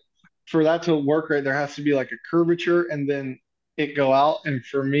doesn't for that to work right, there has to be like a curvature and then it go out. And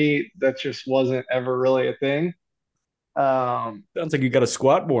for me, that just wasn't ever really a thing. Sounds like you got to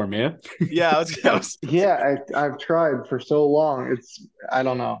squat more, man. Yeah, Yeah, I've tried for so long. I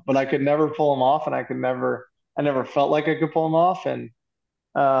don't know, but I could never pull them off, and I never felt like I could pull them off. And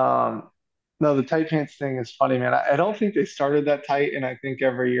um, no, the tight pants thing is funny, man. I don't think they started that tight, and I think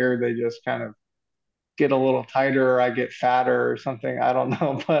every year they just kind of get a little tighter, or I get fatter or something. I don't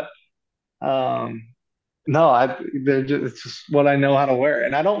know, but um, no, it's just what I know how to wear,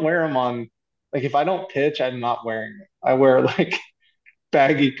 and I don't wear them on like if I don't pitch, I'm not wearing them. I wear like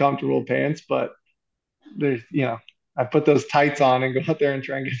baggy, comfortable pants, but there's I put those tights on and go out there and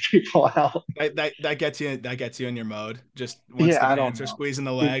try and get people out. that gets you in your mode. Just once Yeah, the I don't pants are know. squeezing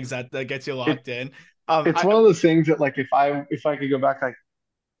the It, legs, that gets you it locked in. it's I one of those things that like if I could go back like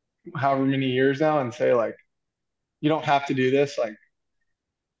however many years now and say like you don't have to do this, like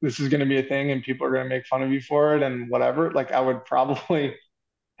this is going to be a thing and people are going to make fun of you for it and whatever, like I would probably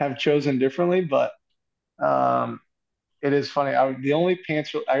have chosen differently, but um it is funny. The only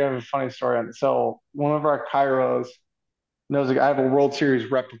pants I have a funny story on it. So one of our Kairos knows like I have a World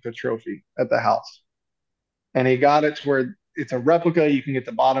Series replica trophy at the house, and he got it to where it's a replica. You can get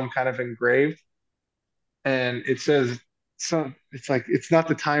the bottom kind of engraved, and it says some. It's like it's not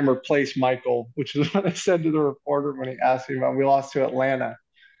the time or place, Michael, which is what I said to the reporter when he asked me about. We lost to Atlanta,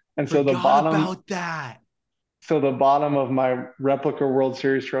 and forgot about that. so the bottom of my replica World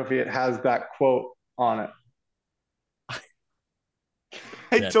Series trophy, it has that quote on it.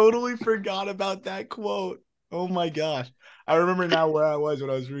 I totally forgot about that quote. Oh my gosh. I remember now where I was when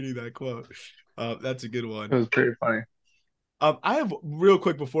I was reading that quote. That's a good one. It was pretty funny. I have real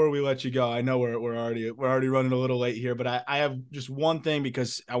quick before we let you go. I know we're already running a little late here, but I have just one thing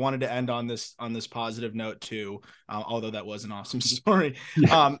because I wanted to end on this positive note too. Although that was an awesome story.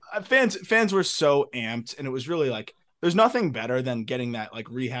 Yeah. Fans were so amped, and it was really like there's nothing better than getting that like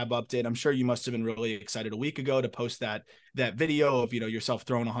rehab update. I'm sure you must have been really excited a week ago to post that video of yourself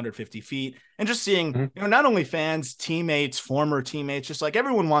throwing 150 feet and just seeing Mm-hmm. not only fans, teammates, former teammates, just like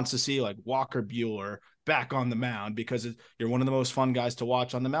everyone wants to see like Walker Buehler back on the mound because you're one of the most fun guys to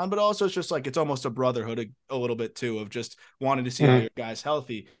watch on the mound, but also it's just like it's almost a brotherhood a little bit too of just wanting to see all Mm-hmm. your guys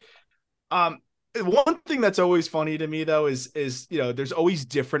healthy. One thing that's always funny to me though is there's always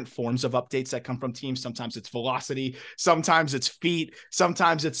different forms of updates that come from teams. Sometimes it's velocity, sometimes it's feet,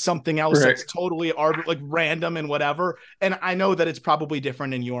 sometimes it's something else Right. that's totally like random and whatever. And I know that it's probably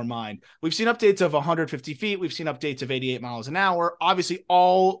different in your mind. We've seen updates of 150 feet, we've seen updates of 88 miles an hour. Obviously,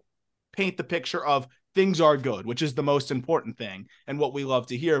 all paint the picture of things are good, which is the most important thing and what we love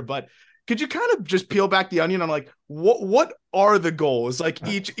to hear. But could you kind of just peel back the onion on like what are the goals like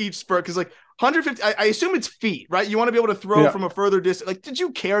each spurt? Because like 150, I assume it's feet, right? You want to be able to throw Yeah. from a further distance. Like, did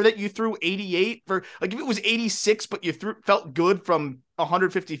you care that you threw 88 for like if it was 86, but you felt good from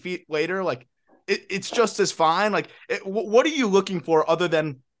 150 feet later? Like it's just as fine. Like what are you looking for other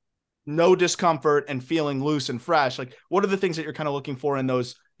than no discomfort and feeling loose and fresh? Like what are the things that you're kind of looking for in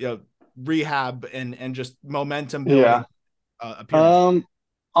those rehab and just momentum building Yeah. appearance?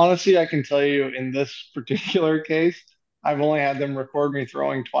 Honestly, I can tell you in this particular case, I've only had them record me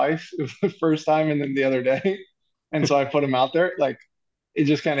throwing twice. It was the first time and then the other day. And so I put them out there. Like it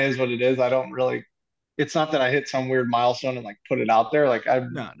just kind of is what it is. I don't really, it's not that I hit some weird milestone and like put it out there. Like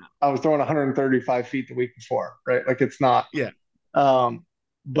No. I was throwing 135 feet the week before, right? Like it's not, Yeah. um,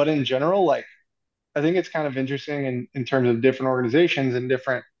 but in general, like I think it's kind of interesting in terms of different organizations and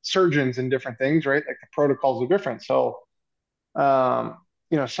different surgeons and different things, right? Like the protocols are different. So, um,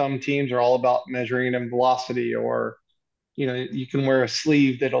 some teams are all about measuring in velocity, or you can wear a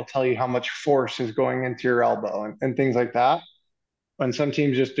sleeve that'll tell you how much force is going into your elbow and things like that. And some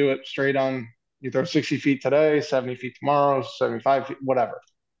teams just do it straight on. You throw 60 feet today, 70 feet tomorrow, 75 feet, whatever.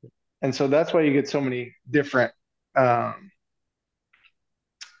 And so that's why you get so many um,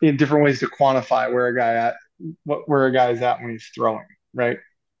 different ways to quantify where a guy's at when he's throwing, right?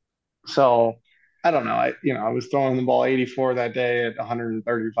 So I don't know. I was throwing the ball 84 that day at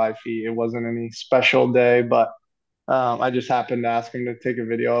 135 feet. It wasn't any special day, but I just happened to ask him to take a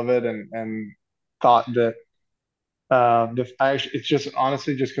video of it and thought that it's just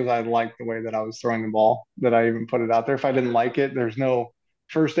honestly just because I liked the way that I was throwing the ball that I even put it out there. If I didn't like it, there's no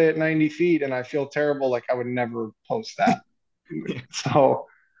first day at 90 feet and I feel terrible. Like I would never post that. So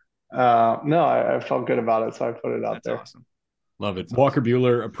no, I felt good about it. So I put it out That's there. awesome. Love it. Walker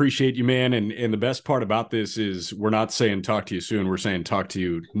Buehler, appreciate you, man. And the best part about this is we're not saying talk to you soon. We're saying talk to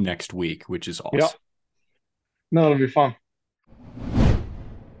you next week, which is awesome. Yep. No, it'll be fun.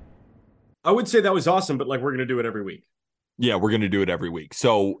 I would say that was awesome, but like we're going to do it every week. Yeah, we're going to do it every week.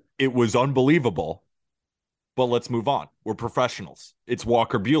 So it was unbelievable, but let's move on. We're professionals. It's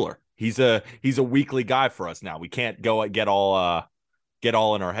Walker Buehler. He's a weekly guy for us now. We can't go get all in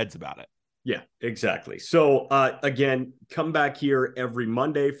our heads about it. Yeah, exactly. So again, come back here every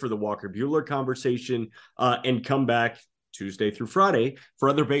Monday for the Walker Buehler conversation, and come back Tuesday through Friday for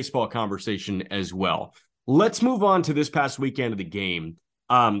other baseball conversation as well. Let's move on to this past weekend of the game.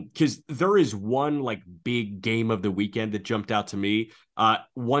 Because there is one like big game of the weekend that jumped out to me.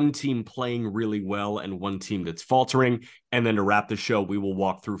 One team playing really well and one team that's faltering. And then to wrap the show, we will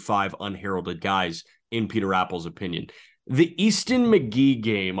walk through 5 unheralded guys in Peter Apple's opinion. The Easton McGee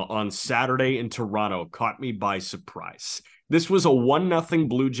game on Saturday in Toronto caught me by surprise. This was a 1-0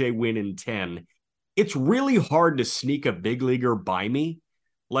 Blue Jay win in 10. It's really hard to sneak a big leaguer by me.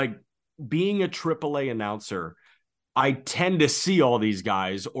 Like, being a AAA announcer, I tend to see all these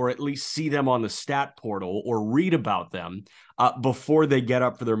guys, or at least see them on the stat portal or read about them before they get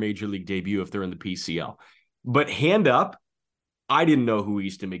up for their major league debut if they're in the PCL. But hand up, I didn't know who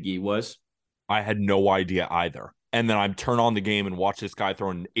Easton McGee was. I had no idea either. And then I turn on the game and watch this guy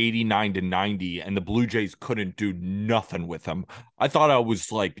throwing 89-90, and the Blue Jays couldn't do nothing with him. I thought I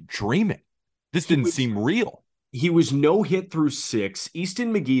was like dreaming. This didn't seem real. He was no hit through 6.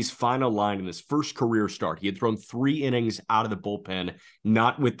 Easton McGee's final line in his first career start. He had thrown 3 innings out of the bullpen,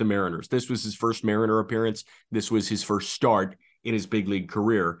 not with the Mariners. This was his first Mariner appearance. This was his first start in his big league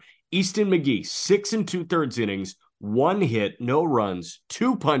career. Easton McGee, 6 2/3 innings, 1 hit, no runs,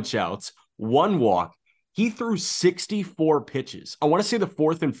 2 punch outs, 1 walk. He threw 64 pitches. I want to say the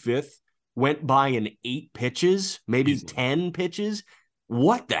 4th and 5th went by in 8 pitches, maybe 10 pitches.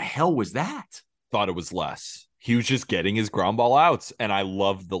 What the hell was that? Thought it was less. He was just getting his ground ball outs, and I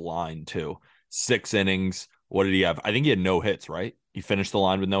loved the line too. 6 innings. What did he have? I think he had no hits, right? He finished the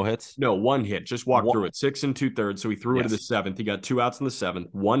line with no hits? No, 1 hit. Just walked through it. 6 2/3. So he threw into the 7th. He got 2 outs in the 7th.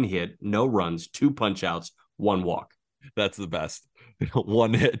 1 hit, no runs, 2 punch outs, 1 walk. That's the best.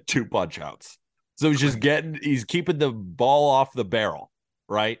 1 hit, 2 punch outs. So he's keeping the ball off the barrel,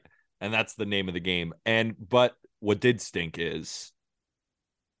 right? And that's the name of the game. But what did stink is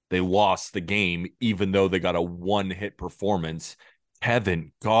they lost the game, even though they got a 1-hit performance.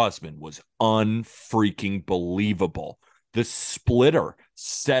 Kevin Gausman was unfreaking believable. The splitter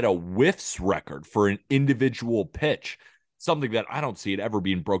set a whiffs record for an individual pitch, something that I don't see it ever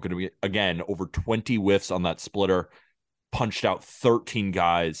being broken again. Over 20 whiffs on that splitter, punched out 13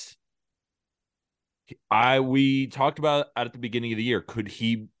 guys. We talked about at the beginning of the year, could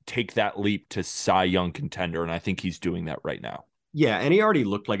he take that leap to Cy Young contender? And I think he's doing that right now. Yeah, and he already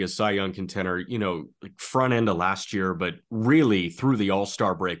looked like a Cy Young contender, like front end of last year, but really through the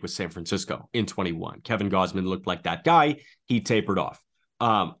All-Star break with San Francisco in 21. Kevin Gausman looked like that guy. He tapered off.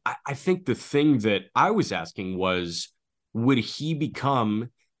 I think the thing that I was asking was, would he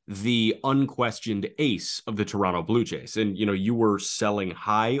become the unquestioned ace of the Toronto Blue Jays? And, you were selling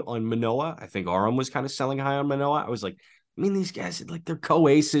high on Manoah. I think Aram was kind of selling high on Manoah. I was like, these guys, like, they're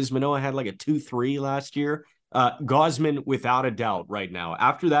co-aces. Manoah had like a 2-3 last year. Gausman, without a doubt, right now.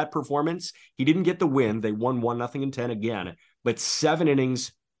 After that performance, he didn't get the win. They won 1-0 in 10 again, but 7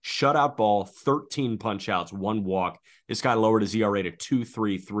 innings, shutout ball, 13 punch outs, 1 walk. This guy lowered his ERA to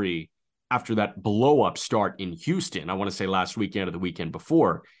 2.33 after that blow-up start in Houston. I want to say last weekend or the weekend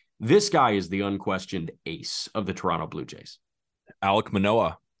before. This guy is the unquestioned ace of the Toronto Blue Jays. Alek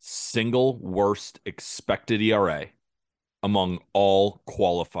Manoah, single worst expected ERA among all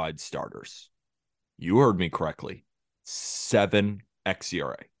qualified starters. You heard me correctly. 7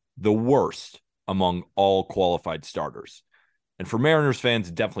 xERA, the worst among all qualified starters. And for Mariners fans,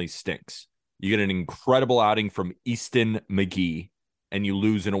 it definitely stinks. You get an incredible outing from Easton McGee, and you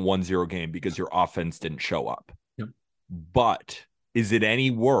lose in a 1-0 game because your offense didn't show up. Yep. But is it any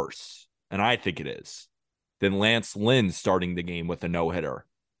worse, and I think it is, than Lance Lynn starting the game with a no-hitter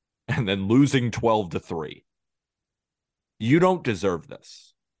and then losing 12-3? You don't deserve this.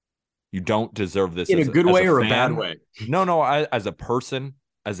 You don't deserve this. In a good way or a bad way? No. As a person,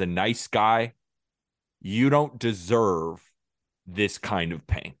 as a nice guy, you don't deserve this kind of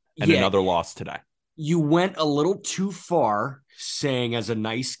pain. And another loss today. You went a little too far saying as a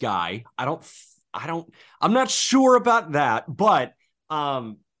nice guy. I'm not sure about that, but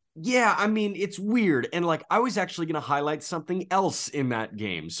yeah, it's weird. And like, I was actually going to highlight something else in that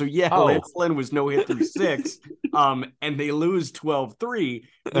game. So yeah, Lance Lynn was no hit through 6, and they lose 12-3.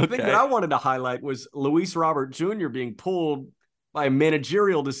 The thing that I wanted to highlight was Luis Robert Jr. being pulled by a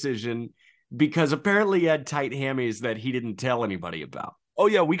managerial decision because apparently he had tight hammies that he didn't tell anybody about. Oh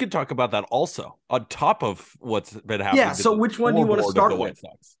yeah, we could talk about that also on top of what's been happening. Yeah. So which one do you want to start with?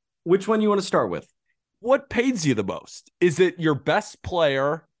 Which one you want to start with? what pains you the most? Is it your best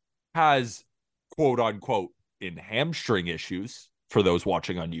player has quote unquote in hamstring issues? For those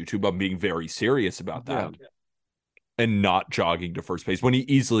watching on YouTube, I'm being very serious about that. Yeah. And not jogging to first base when he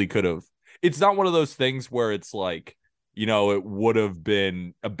easily could have. It's not one of those things where it's like, it would have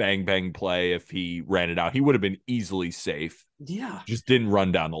been a bang bang play if he ran it out. He would have been easily safe. Yeah. Just didn't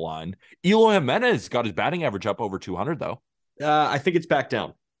run down the line. Eloy Jimenez got his batting average up over 200 though. I think it's back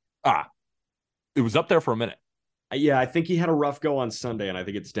down. It was up there for a minute. Yeah, I think he had a rough go on Sunday, and I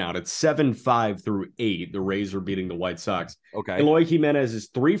think it's down. It's 7-5 through 8. The Rays are beating the White Sox. Okay. Eloy Jimenez is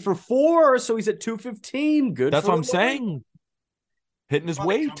 3 for 4, so he's at 215. Good. That's what I'm saying. Hitting his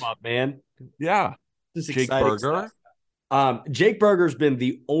weight. Come up, man. Yeah. Jake Berger. Jake Berger's been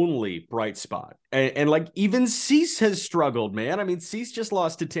the only bright spot. And like even Cease has struggled, man. I mean, Cease just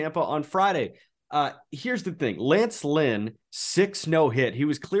lost to Tampa on Friday. Here's the thing. Lance Lynn, 6 no-hit. He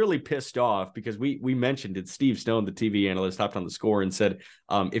was clearly pissed off because we mentioned it. Steve Stone, the TV analyst, hopped on the score and said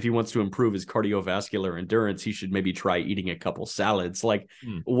if he wants to improve his cardiovascular endurance, he should maybe try eating a couple salads. Like,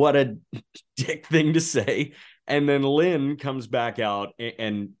 what a dick thing to say. And then Lynn comes back out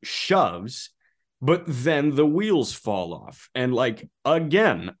and shoves, but then the wheels fall off. And like,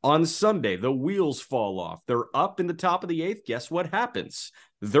 again, on Sunday, the wheels fall off. They're up in the top of the 8th. Guess what happens?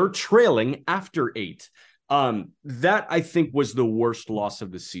 They're trailing after 8. That I think was the worst loss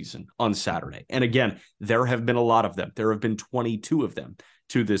of the season on Saturday. And again, there have been a lot of them. There have been 22 of them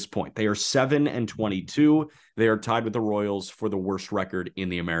to this point. They are 7-22. They are tied with the Royals for the worst record in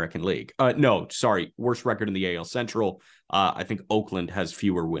the American League. Worst record in the AL Central. I think Oakland has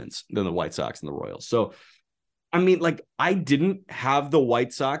fewer wins than the White Sox and the Royals. So, I mean, like, I didn't have the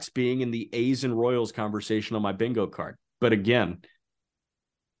White Sox being in the A's and Royals conversation on my bingo card. But again,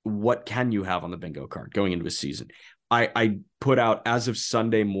 what can you have on the bingo card going into a season? I put out, as of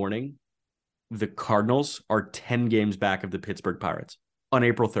Sunday morning, the Cardinals are 10 games back of the Pittsburgh Pirates on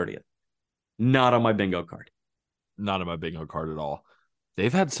April 30th. Not on my bingo card. Not on my bingo card at all.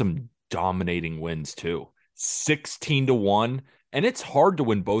 They've had some dominating wins too. 16-1. And it's hard to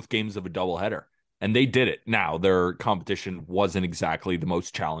win both games of a doubleheader. And they did it. Now, their competition wasn't exactly the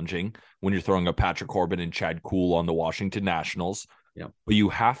most challenging when you're throwing up Patrick Corbin and Chad Kuhl on the Washington Nationals. Yeah. But you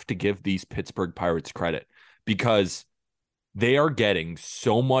have to give these Pittsburgh Pirates credit because they are getting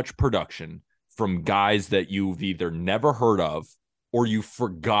so much production from guys that you've either never heard of or you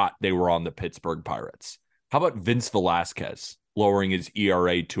forgot they were on the Pittsburgh Pirates. How about Vince Velasquez lowering his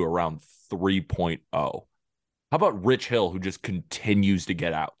ERA to around 3.0? How about Rich Hill, who just continues to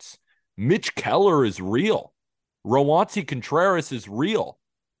get outs? Mitch Keller is real. Roansy Contreras is real.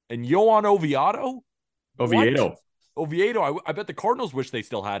 And Yohan Oviedo? Oviedo, I bet the Cardinals wish they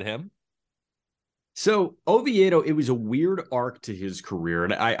still had him. So Oviedo, it was a weird arc to his career.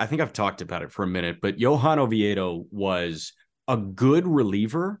 And I think I've talked about it for a minute, but Yohan Oviedo was a good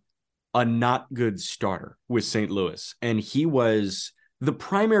reliever, a not good starter with St. Louis. And he was the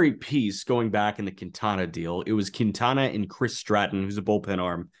primary piece going back in the Quintana deal. It was Quintana and Chris Stratton, who's a bullpen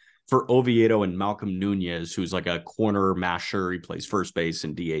arm, for Oviedo and Malcolm Nunez, who's like a corner masher. He plays first base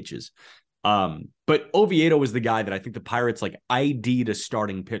and DHs. But Oviedo was the guy that I think the Pirates like ID'd a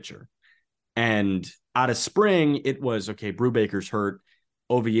starting pitcher. And out of spring, it was, okay, Brubaker's hurt.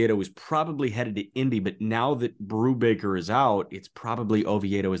 Oviedo was probably headed to Indy, but now that Brubaker is out, it's probably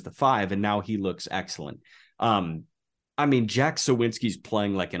Oviedo as the 5, and now he looks excellent. I mean, Jack Sawinski's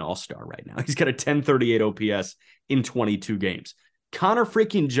playing like an all-star right now. He's got a 1038 OPS in 22 games. Connor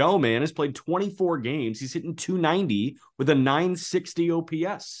freaking Joe, man, has played 24 games. He's hitting 290 with a 960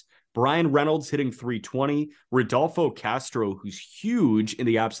 OPS. Brian Reynolds hitting 320. Rodolfo Castro, who's huge in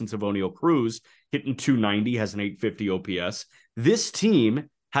the absence of O'Neal Cruz, hitting 290, has an 850 OPS. This team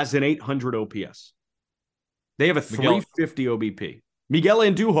has an 800 OPS. They have a 350 OBP. Miguel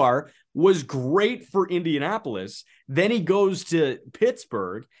Andujar was great for Indianapolis. Then he goes to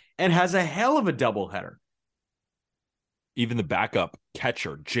Pittsburgh and has a hell of a doubleheader. Even the backup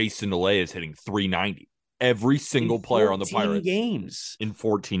catcher, Jason Alea, is hitting 390. Every single player on the Pirates in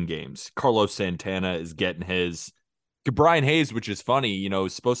 14 games. Carlos Santana is getting his. Brian Hayes, which is funny,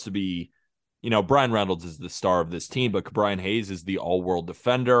 is supposed to be, Brian Reynolds is the star of this team, but Brian Hayes is the all-world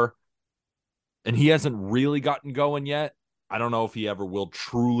defender. And he hasn't really gotten going yet. I don't know if he ever will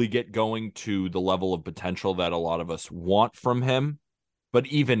truly get going to the level of potential that a lot of us want from him. But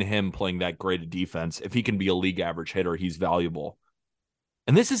even him playing that great a defense, if he can be a league average hitter, he's valuable.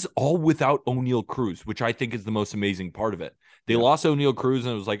 And this is all without O'Neal Cruz, which I think is the most amazing part of it. They lost O'Neal Cruz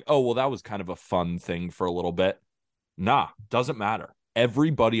and it was like, oh, well, that was kind of a fun thing for a little bit. Nah, doesn't matter.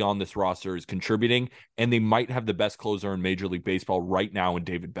 Everybody on this roster is contributing, and they might have the best closer in Major League Baseball right now in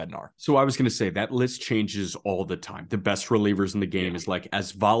David Bednar. So I was going to say that list changes all the time. The best relievers in the game is like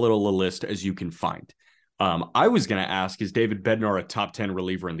as volatile a list as you can find. I was going to ask, is David Bednar a top 10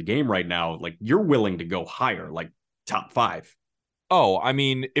 reliever in the game right now? Like, you're willing to go higher, like top 5. Oh, I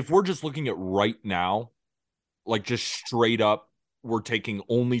mean, if we're just looking at right now, like just straight up, we're taking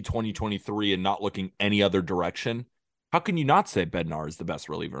only 2023 and not looking any other direction. How can you not say Bednar is the best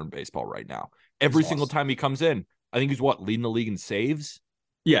reliever in baseball right now? Every single time he comes in, I think he's leading the league in saves?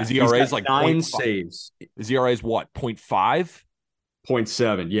 Yeah. His ERA is like 9 saves. His ERA is what, 0.5?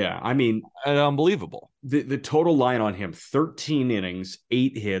 0.7. Yeah. I mean, unbelievable. The total line on him, 13 innings,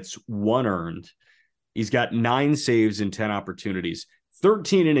 8 hits, 1 earned. He's got 9 saves in 10 opportunities.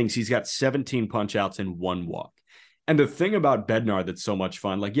 13 innings, he's got 17 punch outs and 1 walk. And the thing about Bednar that's so much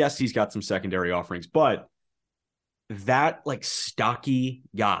fun, like, yes, he's got some secondary offerings, but that like stocky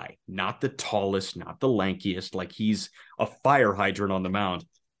guy, not the tallest, not the lankiest, like he's a fire hydrant on the mound.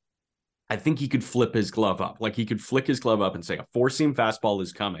 I think he could flip his glove up. Like he could flick his glove up and say, a 4-seam fastball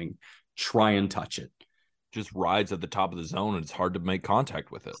is coming. Try and touch it. Just rides at the top of the zone, and it's hard to make contact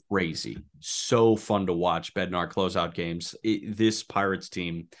with it. Crazy. So fun to watch Bednar closeout games. This Pirates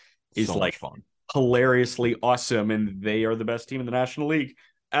team is so like fun, hilariously awesome, and they are the best team in the National League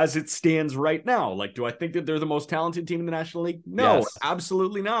as it stands right now. Like, do I think that they're the most talented team in the National League? No, yes.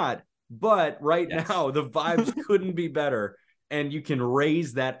 Absolutely not. But right now, the vibes couldn't be better. And you can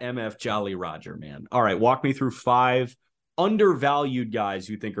raise that MF Jolly Roger, man. All right, walk me through 5 undervalued guys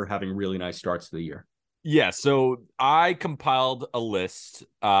you think are having really nice starts to the year. Yeah, so I compiled a list.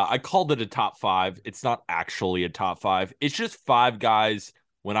 I called it a top 5. It's not actually a top 5. It's just 5 guys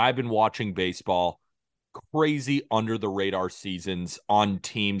when I've been watching baseball, crazy under the radar seasons on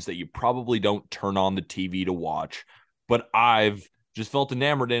teams that you probably don't turn on the TV to watch, but I've just felt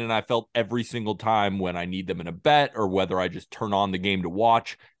enamored in, and I felt every single time when I need them in a bet or whether I just turn on the game to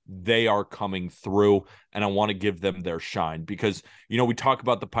watch, they are coming through, and I want to give them their shine because, you know, we talk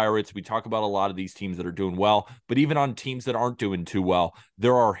about the Pirates, we talk about a lot of these teams that are doing well, but even on teams that aren't doing too well,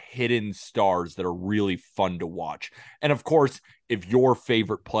 there are hidden stars that are really fun to watch. And of course, if your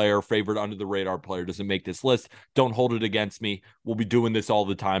favorite player, favorite under the radar player doesn't make this list, don't hold it against me. We'll be doing this all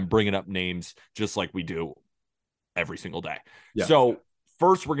the time, bringing up names just like we do every single day. Yeah. So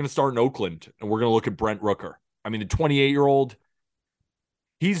first, we're going to start in Oakland, and we're going to look at Brent Rooker. I mean, the 28-year-old,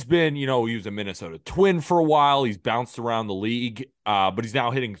 he's been, he was a Minnesota Twin for a while. He's bounced around the league, but he's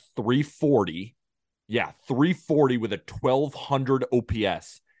now hitting 340. Yeah, 340 with a 1,200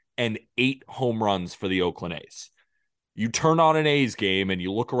 OPS and 8 home runs for the Oakland A's. You turn on an A's game and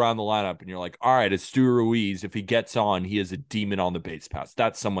you look around the lineup and you're like, all right, it's Stu Ruiz. If he gets on, he is a demon on the base pass.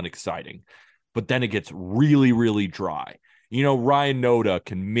 That's someone exciting. But then it gets really, really dry. Ryan Noda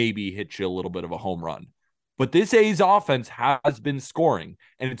can maybe hit you a little bit of a home run. But this A's offense has been scoring,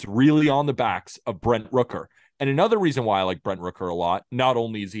 and it's really on the backs of Brent Rooker. And another reason why I like Brent Rooker a lot, not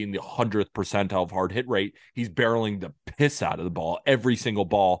only is he in the 100th percentile of hard hit rate, he's barreling the piss out of the ball. Every single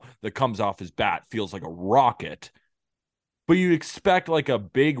ball that comes off his bat feels like a rocket. But you expect like a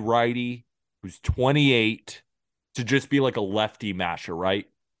big righty who's 28 to just be like a lefty masher, right?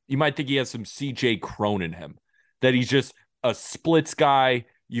 You might think he has some CJ Cron in him, that he's just a splits guy.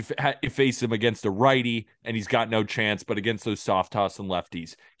 You face him against a righty, and he's got no chance. But against those soft toss and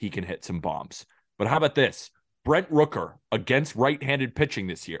lefties, he can hit some bombs. But how about this? Brent Rooker against right-handed pitching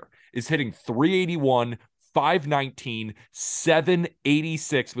this year is hitting 381, 519,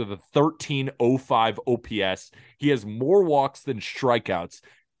 786 with a 1305 OPS. He has more walks than strikeouts.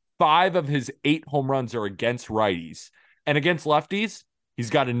 5 of his 8 home runs are against righties. And against lefties, he's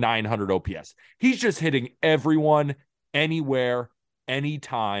got a 900 OPS. He's just hitting everyone, anywhere,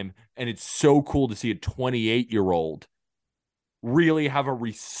 anytime. And it's so cool to see a 28-year-old really have a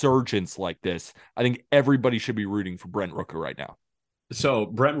resurgence like this. I think everybody should be rooting for Brent Rooker right now. So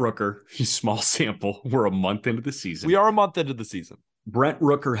Brent Rooker, small sample. We're a month into the season. We are a month into the season. Brent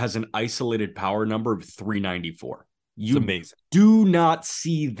Rooker has an isolated power number of 394. It's amazing. Do not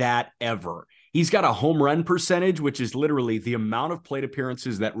see that ever. He's got a home run percentage, which is literally the amount of plate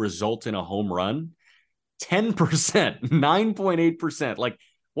appearances that result in a home run. 10%, 9.8%. Like,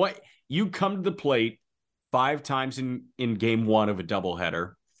 what? You come to the plate 5 times in game 1 of a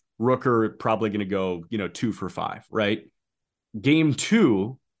doubleheader. Rooker probably going to go, 2 for 5, right? Game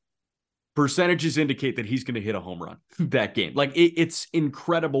 2, percentages indicate that he's going to hit a home run that game. Like, it's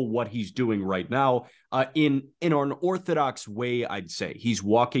incredible what he's doing right now. In an orthodox way, I'd say he's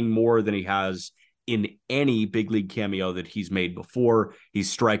walking more than he has in any big league cameo that he's made before. He's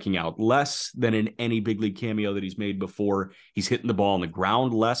striking out less than in any big league cameo that he's made before. He's hitting the ball on the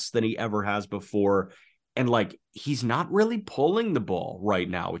ground less than he ever has before. And like, he's not really pulling the ball right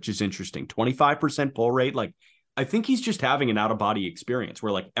now, which is interesting. 25% pull rate. Like, I think he's just having an out of body experience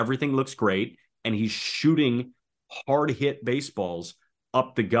where like everything looks great and he's shooting hard hit baseballs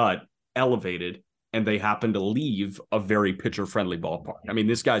up the gut, elevated, and they happen to leave a very pitcher friendly ballpark. I mean,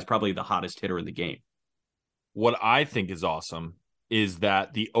 this guy's probably the hottest hitter in the game. What I think is awesome is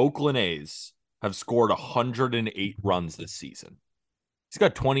that the Oakland A's have scored 108 runs this season. He's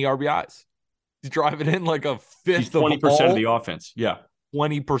got 20 RBIs. He's driving in like a fifth of 20% of the offense. Yeah.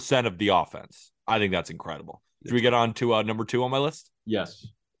 20% of the offense. I think that's incredible. Should we get on to number 2 on my list? Yes.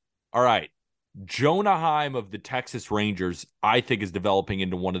 All right. Jonah Heim of the Texas Rangers, I think, is developing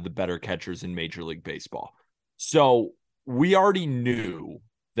into one of the better catchers in Major League Baseball. So we already knew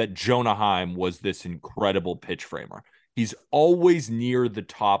that Jonah Heim was this incredible pitch framer. He's always near the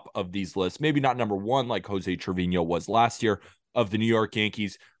top of these lists. Maybe not number 1 like Jose Trevino was last year of the New York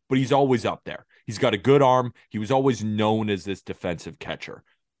Yankees, but he's always up there. He's got a good arm. He was always known as this defensive catcher.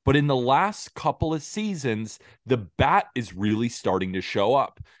 But in the last couple of seasons, the bat is really starting to show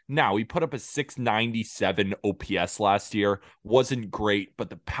up. Now, he put up a 697 OPS last year. Wasn't great, but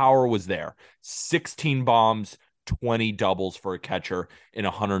the power was there. 16 bombs, 20 doubles for a catcher in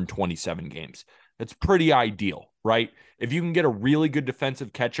 127 games. That's pretty ideal, right? If you can get a really good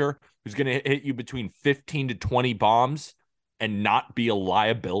defensive catcher who's going to hit you between 15 to 20 bombs and not be a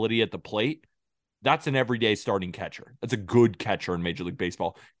liability at the plate, that's an everyday starting catcher. That's a good catcher in Major League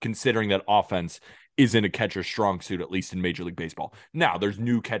Baseball, considering that offense isn't a catcher's strong suit, at least in Major League Baseball. Now, there's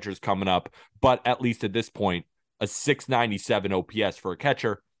new catchers coming up, but at least at this point, a 697 OPS for a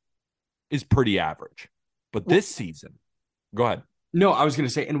catcher is pretty average. But this season, go ahead. No, I was going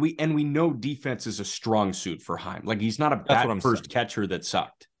to say, and we know defense is a strong suit for Heim. Like, he's not a bat-first catcher that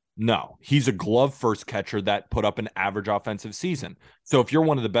sucked. No, he's a glove-first catcher that put up an average offensive season. So if you're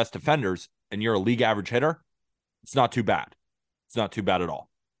one of the best defenders and you're a league average hitter, it's not too bad. It's not too bad at all.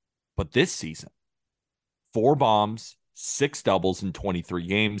 But this season, 4 bombs, 6 doubles in 23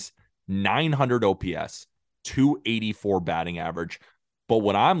 games, 900 OPS, 284 batting average. But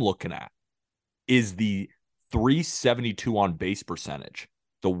what I'm looking at is the 372 on base percentage.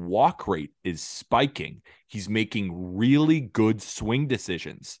 The walk rate is spiking. He's making really good swing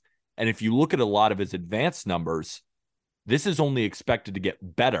decisions. And if you look at a lot of his advanced numbers, this is only expected to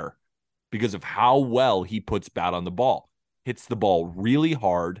get better because of how well he puts bat on the ball. Hits the ball really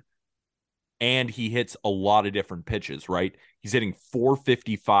hard, and he hits a lot of different pitches, right? He's hitting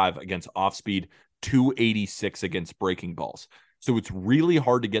 455 against off-speed, 286 against breaking balls. So it's really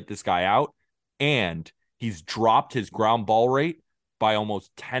hard to get this guy out, and he's dropped his ground ball rate by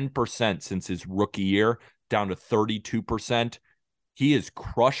almost 10% since his rookie year, down to 32%. He is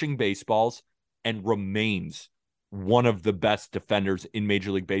crushing baseballs and remains one of the best defenders in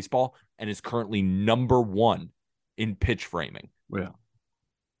Major League Baseball and is currently number 1 in pitch framing. Yeah.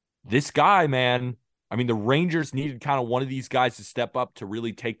 This guy, man, I mean, the Rangers needed kind of one of these guys to step up to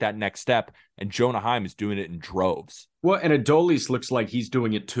really take that next step, and Jonah Heim is doing it in droves. Well, and Adolis looks like he's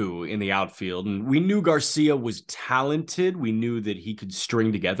doing it too in the outfield. And we knew Garcia was talented. We knew that he could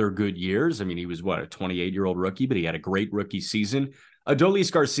string together good years. I mean, he was, a 28-year-old rookie, but he had a great rookie season.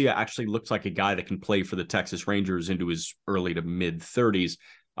 Adolis Garcia actually looks like a guy that can play for the Texas Rangers into his early to mid-30s.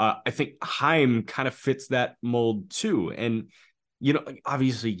 I think Heim kind of fits that mold too. And,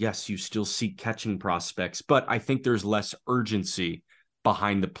 obviously, yes, you still see catching prospects, but I think there's less urgency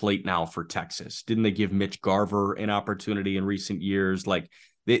behind the plate now for Texas. Didn't they give Mitch Garver an opportunity in recent years? Like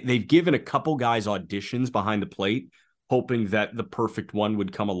they've given a couple guys auditions behind the plate, hoping that the perfect one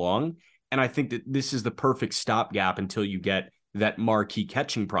would come along. And I think that this is the perfect stopgap until you get that marquee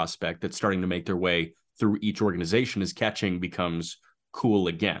catching prospect that's starting to make their way through each organization as catching becomes cool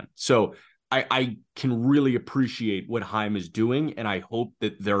again. So I can really appreciate what Heim is doing, and I hope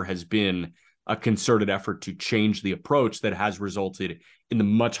that there has been a concerted effort to change the approach that has resulted in the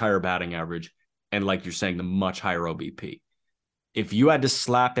much higher batting average and, like you're saying, the much higher OBP. If you had to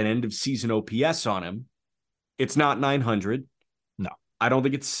slap an end-of-season OPS on him, it's not 900. No. I don't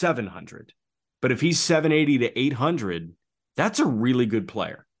think it's 700. But if he's 780 to 800, that's a really good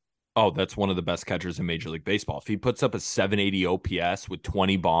player. Oh, that's one of the best catchers in Major League Baseball. If he puts up a 780 OPS with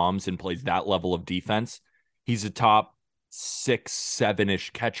 20 bombs and plays that level of defense, he's a top 6,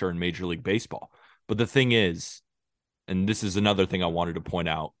 7-ish catcher in Major League Baseball. But the thing is, and this is another thing I wanted to point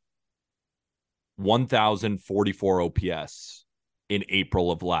out, 1,044 OPS in April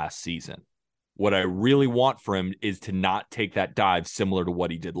of last season. What I really want for him is to not take that dive similar to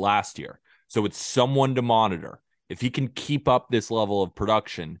what he did last year. So it's someone to monitor. If he can keep up this level of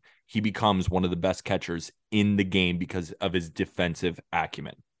production, he becomes one of the best catchers in the game because of his defensive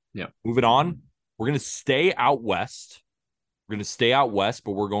acumen. Yeah. Moving on, we're going to stay out west. We're going to stay out west,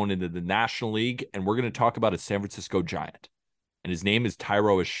 but we're going into the National League, and we're going to talk about a San Francisco Giant. And his name is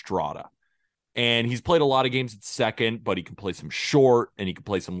Thairo Estrada. And he's played a lot of games at second, but he can play some short and he can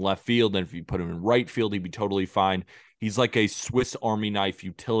play some left field. And if you put him in right field, he'd be totally fine. He's like a Swiss Army knife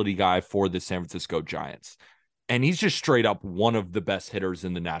utility guy for the San Francisco Giants. And he's just straight up one of the best hitters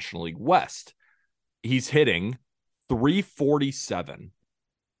in the National League West. He's hitting .347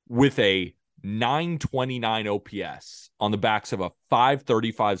 with a .929 OPS on the backs of a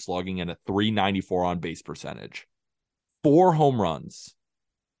 .535 slugging and a .394 on base percentage. 4 home runs,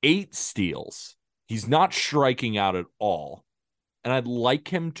 8 steals. He's not striking out at all. And I'd like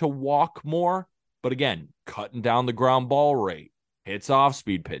him to walk more, but again, cutting down the ground ball rate, hits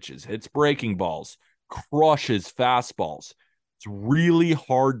off-speed pitches, hits breaking balls, crushes fastballs. It's really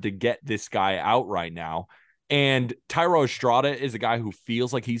hard to get this guy out right now. And Thairo Estrada is a guy who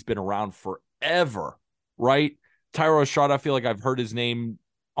feels like he's been around forever, right? Thairo Estrada, I feel like I've heard his name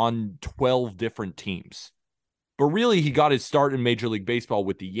on 12 different teams. But really, he got his start in Major League Baseball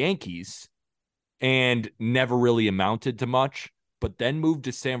with the Yankees and never really amounted to much, but then moved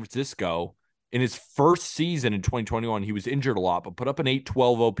to San Francisco. In his first season in 2021, he was injured a lot, but put up an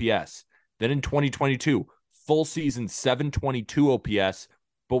 .812 OPS. Then in 2022, full season, .722 OPS,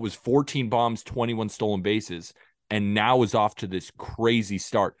 but was 14 bombs, 21 stolen bases, and now is off to this crazy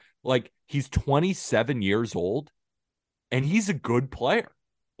start. Like, he's 27 years old, and he's a good player.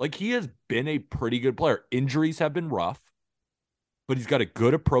 Like, he has been a pretty good player. Injuries have been rough, but he's got a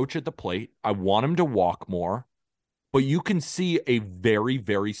good approach at the plate. I want him to walk more, but you can see a very,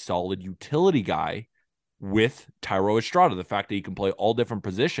 very solid utility guy with Thairo Estrada. The fact that he can play all different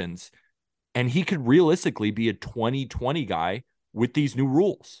positions, and he could realistically be a 2020 guy with these new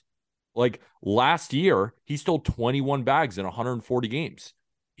rules. Like, last year, he stole 21 bags in 140 games.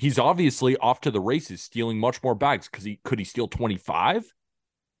 He's obviously off to the races, stealing much more bags because could he steal 25?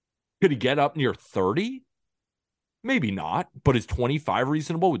 Could he get up near 30? Maybe not, but is 25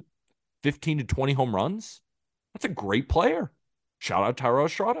 reasonable with 15 to 20 home runs? That's a great player. Shout out Thairo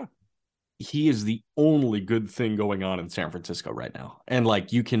Estrada. He is the only good thing going on in San Francisco right now. And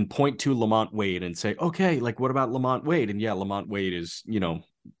like, you can point to Lamont Wade and say, okay, like, what about Lamont Wade? And yeah, Lamont Wade is,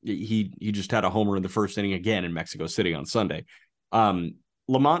 he just had a homer in the first inning again in Mexico City on Sunday.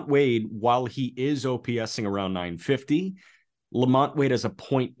 Lamont Wade, while he is OPSing around 950, Lamont Wade has a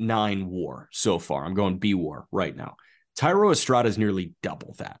 .9 WAR so far. I'm going B WAR right now. Thairo Estrada is nearly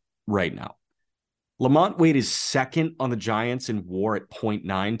double that right now. Lamont Wade is second on the Giants in WAR at .9.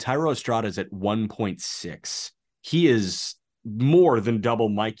 Thairo Estrada is at 1.6. He is more than double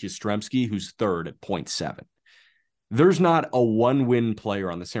Mike Yastrzemski, who's third at .7. There's not a one-win player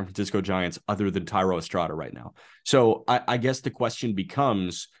on the San Francisco Giants other than Thairo Estrada right now. So I guess the question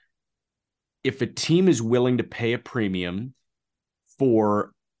becomes, if a team is willing to pay a premium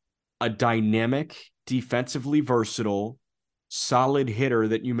for a dynamic, defensively versatile, solid hitter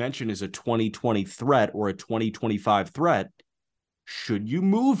that you mentioned is a 2020 threat or a 2025 threat, should you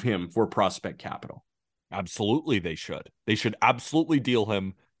move him for prospect capital? Absolutely, they should. They should absolutely deal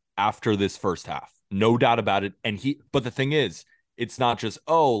him after this first half. No doubt about it. But the thing is, it's not just,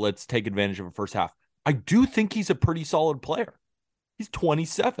 oh, let's take advantage of a first half. I do think he's a pretty solid player. He's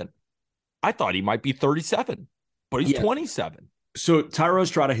 27. I thought he might be 37, but he's 27. So Thairo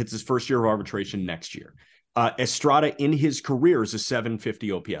Estrada hits his first year of arbitration next year. Estrada in his career is a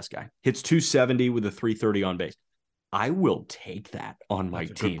 750 OPS guy. Hits .270 with a .330 on base. I will take that on my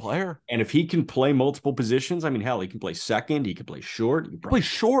team. Good player. And if he can play multiple positions, I mean, hell, he can play second, he can play short. He can play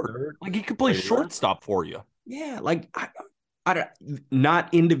short. Third, like, he could play shortstop for you. Yeah, like, I don't,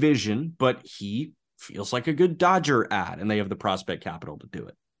 not in division, but he feels like a good Dodger ad, and they have the prospect capital to do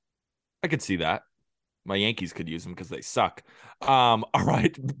it. I could see that. My Yankees could use him because they suck. All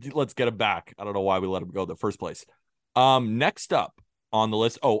right, let's get him back. I don't know why we let him go in the first place. Next up on the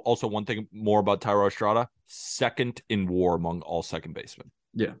list. Oh, also one thing more about Thairo Estrada. Second in WAR among all second basemen.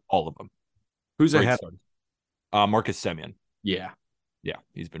 Yeah. All of them. Who's ahead? Marcus Semien. Yeah. Yeah,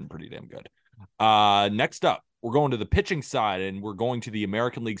 he's been pretty damn good. Next up, we're going to the pitching side, and we're going to the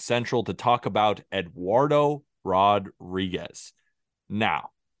American League Central to talk about Eduardo Rodriguez. Now,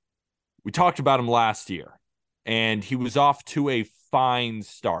 we talked about him last year, and he was off to a fine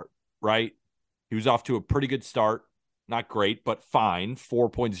start, right? He was off to a pretty good start. Not great, but fine.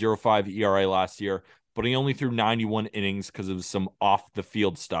 4.05 ERA last year, but he only threw 91 innings because of some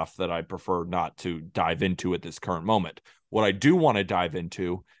off-the-field stuff that I prefer not to dive into at this current moment. What I do want to dive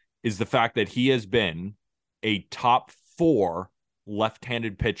into is the fact that he has been a top 4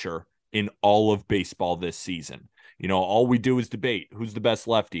 left-handed pitcher in all of baseball this season. You know, all we do is debate who's the best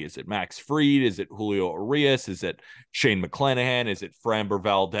lefty. Is it Max Fried? Is it Julio Urias? Is it Shane McClanahan? Is it Framber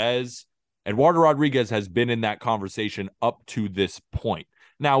Valdez? Eduardo Rodriguez has been in that conversation up to this point.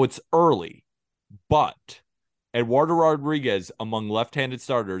 Now it's early, but Eduardo Rodriguez among left-handed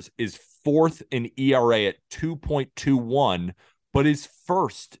starters is 4th in ERA at 2.21, but is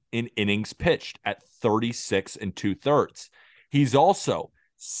 1st in innings pitched at 36 2/3. He's also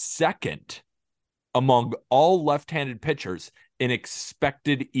 2nd among all left-handed pitchers in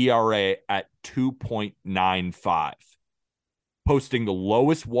expected ERA at 2.95, posting the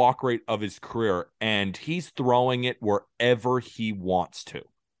lowest walk rate of his career, and he's throwing it wherever he wants to,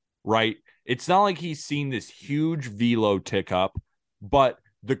 right? It's not like he's seen this huge velo tick up, but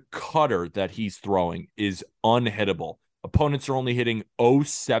the cutter that he's throwing is unhittable. Opponents are only hitting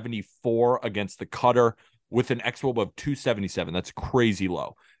 0.74 against the cutter with an xWOB of 277. That's crazy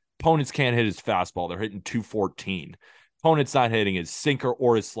low. Opponents can't hit his fastball. They're hitting 214. Opponents not hitting his sinker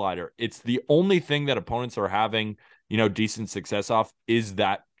or his slider. It's the only thing that opponents are having, decent success off is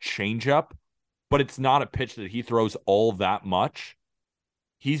that changeup, but it's not a pitch that he throws all that much.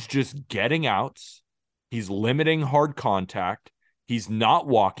 He's just getting outs. He's limiting hard contact. He's not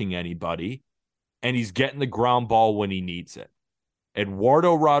walking anybody, and he's getting the ground ball when he needs it.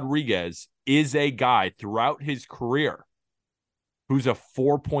 Eduardo Rodriguez is a guy throughout his career who's a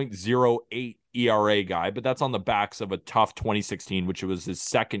 4.08 ERA guy, but that's on the backs of a tough 2016, which was his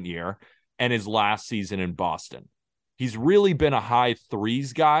second year, and his last season in Boston. He's really been a high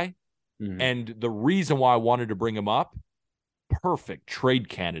 3s guy, and the reason why I wanted to bring him up, perfect trade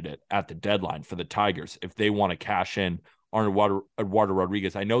candidate at the deadline for the Tigers if they want to cash in on Eduardo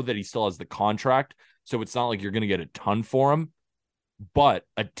Rodriguez. I know that he still has the contract, so it's not like you're going to get a ton for him, but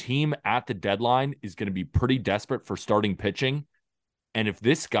a team at the deadline is going to be pretty desperate for starting pitching. And if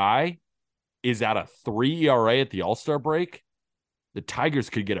this guy is at a 3 ERA at the All-Star break, the Tigers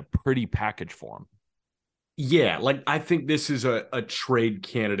could get a pretty package for him. Yeah, I think this is a trade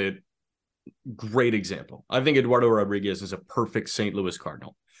candidate. Great example. I think Eduardo Rodriguez is a perfect St. Louis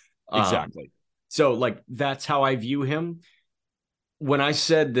Cardinal. Exactly. So that's how I view him. When I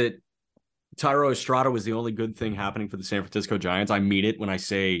said that Thairo Estrada was the only good thing happening for the San Francisco Giants, I mean it when I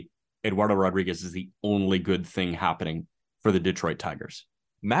say Eduardo Rodriguez is the only good thing happening for the Detroit Tigers.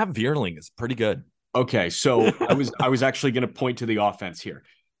 Matt Vierling is pretty good. Okay, so I was actually going to point to the offense here.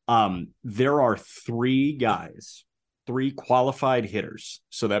 There are 3 guys, 3 qualified hitters.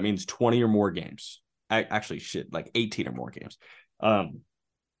 So that means 20 or more games. Actually, 18 or more games.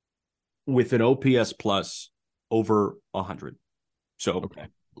 With an OPS plus over 100. So okay,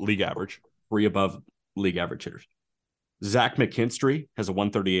 league average. 3 above league average hitters. Zach McKinstry has a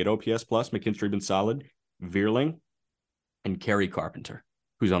 138 OPS plus. McKinstry been solid. Vierling and Kerry Carpenter,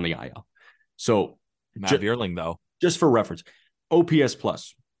 who's on the IL. So Matt Vierling, though, just for reference, OPS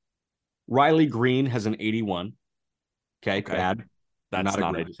plus. Riley Green has an 81. Okay. Bad. That's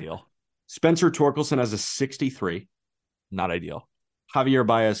not ideal. Spencer Torkelson has a 63. Not ideal. Javier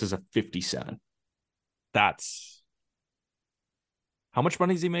Baez has a 57. That's how much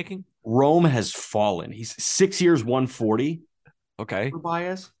money is he making? Rome has fallen. He's 6 years, 140. Okay. For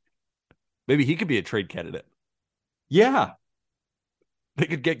Baez. Maybe he could be a trade candidate. Yeah. They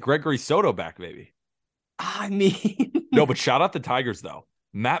could get Gregory Soto back, maybe. I mean. No, but shout out the Tigers, though.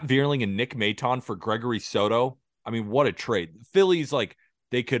 Matt Vierling and Nick Maton for Gregory Soto. I mean, what a trade. Phillies,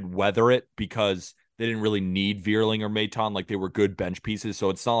 they could weather it because they didn't really need Vierling or Maton. They were good bench pieces. So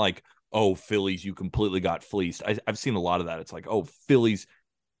it's not like, oh, Phillies, you completely got fleeced. I've seen a lot of that. It's like, oh, Phillies.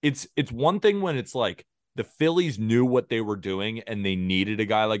 It's one thing when it's like the Phillies knew what they were doing and they needed a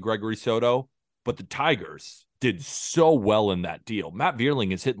guy like Gregory Soto, but the Tigers did so well in that deal. Matt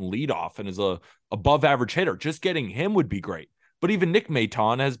Vierling is hitting leadoff and is a above average hitter. Just getting him would be great. But even Nick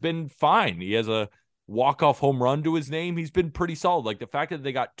Maton has been fine. He has a walk-off home run to his name. He's been pretty solid. The fact that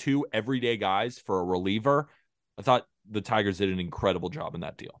they got 2 everyday guys for a reliever, I thought the Tigers did an incredible job in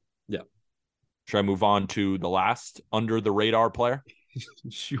that deal. Yeah. Should I move on to the last under the radar player?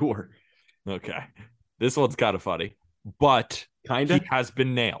 Sure. Okay. This one's kind of funny, but Kinda? He has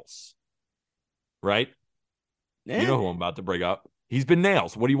been nails, right? You know who I'm about to bring up. He's been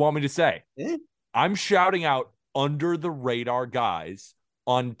nails. What do you want me to say? I'm shouting out under the radar guys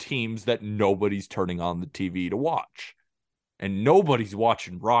on teams that nobody's turning on the TV to watch. And nobody's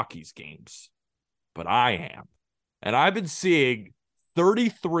watching Rockies games, but I am. And I've been seeing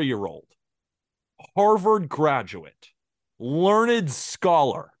 33-year-old Harvard graduate, learned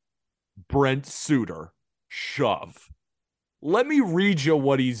scholar, Brent Suter shove. Let me read you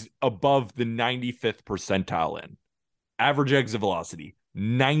what he's above the 95th percentile in. Average exit velocity,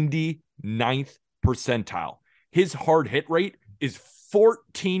 99th percentile. His hard hit rate is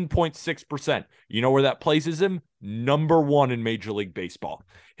 14.6%. You know where that places him? Number 1 in Major League Baseball.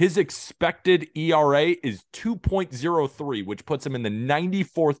 His expected ERA is 2.03, which puts him in the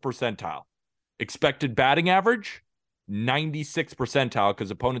 94th percentile. Expected batting average, 96th percentile, because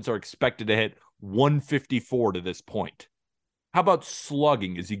opponents are expected to hit 154 to this point. How about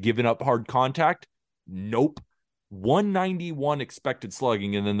slugging? Is he giving up hard contact? Nope. 191 expected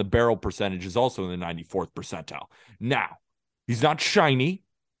slugging, and then the barrel percentage is also in the 94th percentile. Now, he's not shiny.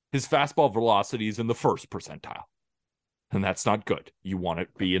 His fastball velocity is in the 1st percentile. And that's not good. You want it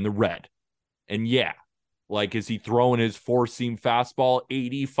to be in the red. And yeah, like, is he throwing his 4-seam fastball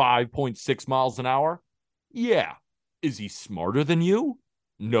 85.6 miles an hour? Yeah. Is he smarter than you?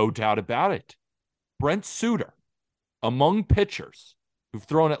 No doubt about it. Brent Suter, among pitchers who've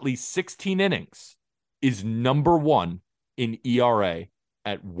thrown at least 16 innings, is number 1 in ERA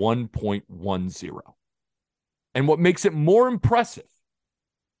at 1.10. And what makes it more impressive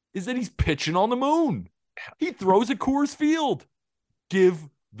is that he's pitching on the moon. He throws at Coors Field. Give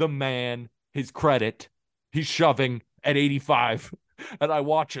the man his credit. He's shoving at 85. And I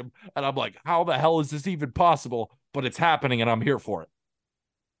watch him and I'm like, how the hell is this even possible? But it's happening and I'm here for it.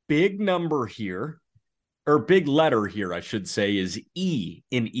 Big number here, or big letter here, I should say, is E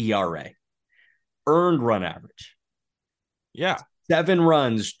in ERA. Earned run average. Yeah. 7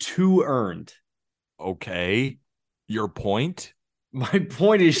 runs, 2 earned. Okay. Your point? My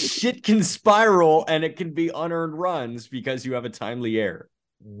point is shit can spiral and it can be unearned runs because you have a timely error.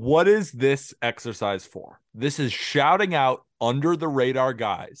 What is this exercise for? This is shouting out under the radar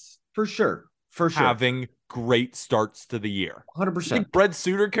guys. For sure. For sure. Having great starts to the year. 100%. You think Brent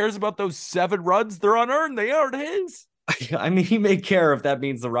Suter cares about those 7 runs? They're unearned. They aren't his. I mean, he may care if that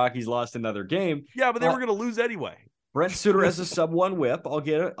means the Rockies lost another game. Yeah, but they were going to lose anyway. Brent Suter has a sub-1 whip. I'll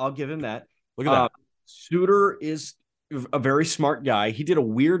give him that. Look at that. Suter is a very smart guy. He did a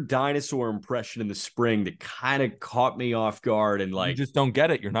weird dinosaur impression in the spring that kind of caught me off guard. And like, you just don't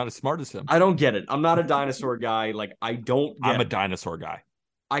get it. You're not as smart as him. I don't get it. I'm not a dinosaur guy. Like, I don't get I'm a dinosaur guy.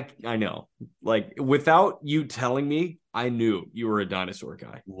 I know. Like, without you telling me, I knew you were a dinosaur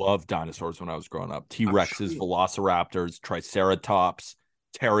guy. Loved dinosaurs when I was growing up. T-Rexes, Velociraptors, Triceratops,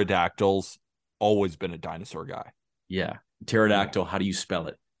 pterodactyls. Always been a dinosaur guy. Yeah. Pterodactyl, how do you spell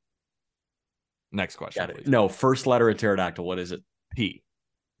it? Next question, please. No, first letter of pterodactyl. What is it? P.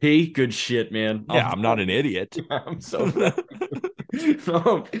 P? Good shit, man. Yeah, I'm not an idiot. I'm so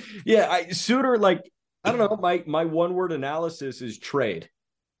Suter, like, I don't know. My one-word analysis is trade.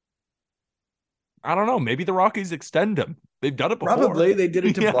 I don't know. Maybe the Rockies extend him. They've done it before. Probably. They did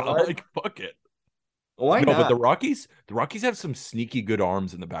it to Bard. Like, fuck it. Why not? But the Rockies have some sneaky good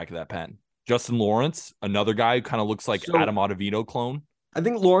arms in the back of that pen. Justin Lawrence, another guy who kind of looks like Adam Ottavino clone. I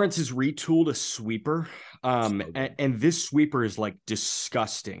think Lawrence has retooled a sweeper. And this sweeper is like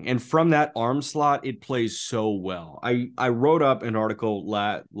disgusting. And from that arm slot, it plays so well. I wrote up an article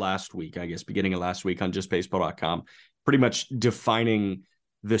last week, I guess, beginning of last week on justbaseball.com, pretty much defining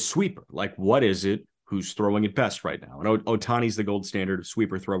the sweeper. Like, what is it? Who's throwing it best right now? And Ohtani's the gold standard of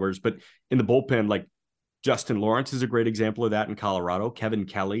sweeper throwers. But in the bullpen, like, Justin Lawrence is a great example of that in Colorado. Kevin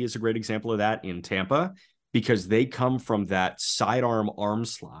Kelly is a great example of that in Tampa, because they come from that sidearm arm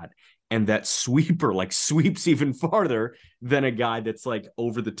slot, and that sweeper like sweeps even farther than a guy that's like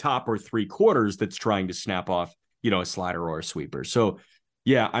over the top or 3/4 that's trying to snap off, a slider or a sweeper. So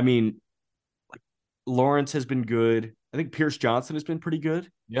yeah, I mean, like, Lawrence has been good. I think Pierce Johnson has been pretty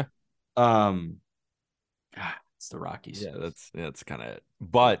good. Yeah. It's the Rockies. Yeah, that's kind of it.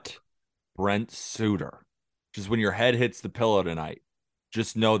 But Brent Suter, just when your head hits the pillow tonight,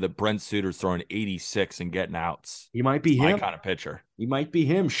 just know that Brent Suter's throwing 86 and getting outs. He might be him. My kind of pitcher. He might be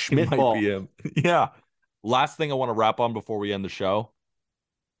him. Schmidt might ball. be him. Yeah. Last thing I want to wrap on before we end the show.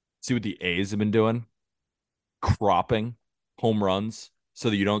 See what the A's have been doing? Cropping home runs so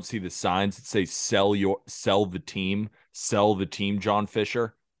that you don't see the signs that say sell the team, John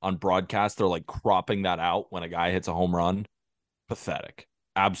Fisher on broadcast. They're like cropping that out when a guy hits a home run. Pathetic.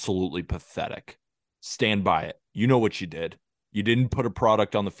 Absolutely pathetic. Stand by it. You know what you did. You didn't put a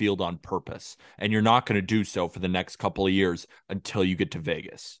product on the field on purpose, and you're not going to do so for the next couple of years until you get to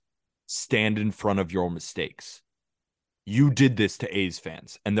Vegas. Stand in front of your mistakes. You did this to A's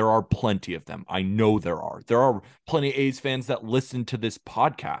fans, and there are plenty of them. I know there are. There are plenty of A's fans that listen to this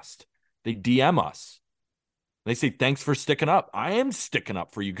podcast. They DM us. They say, thanks for sticking up. I am sticking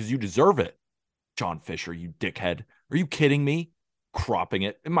up for you because you deserve it. John Fisher, you dickhead. Are you kidding me? Cropping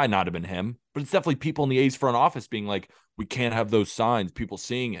it. It might not have been him, but it's definitely people in the A's front office being like, We can't have those signs, people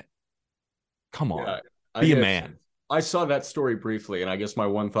seeing it. Come on. Yeah, Be a man. I saw that story briefly, and I guess my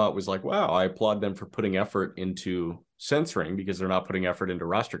one thought was like, wow, I applaud them for putting effort into censoring because they're not putting effort into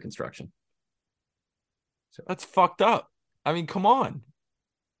roster construction. So that's fucked up. I mean, come on.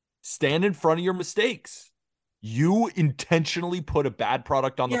 Stand in front of your mistakes. You intentionally put a bad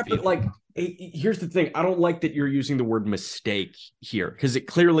product on the field. But like, here's the thing. I don't like that you're using the word mistake here because it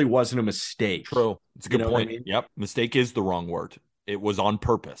clearly wasn't a mistake. True. It's a good point. I mean? Yep. Mistake is the wrong word. It was on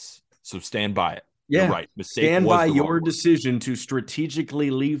purpose. So stand by it. Yeah. You're right. Mistake stand was by the your wrong decision to strategically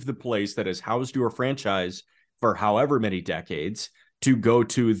leave the place that has housed your franchise for however many decades to go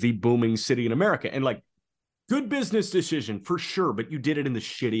to the booming city in America. And like, good business decision for sure, but you did it in the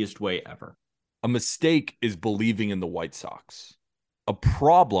shittiest way ever. A mistake is believing in the White Sox. A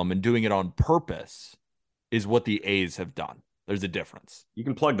problem and doing it on purpose is what the A's have done. There's a difference. You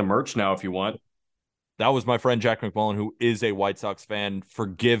can plug the merch now if you want. That was my friend Jack McMullen, who is a White Sox fan.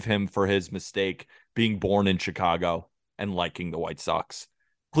 Forgive him for his mistake being born in Chicago and liking the White Sox.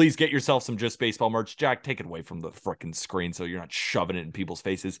 Please get yourself some Just Baseball merch. Jack, take it away from the frickin' screen so you're not shoving it in people's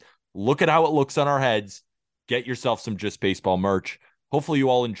faces. Look at how it looks on our heads. Get yourself some Just Baseball merch. Hopefully you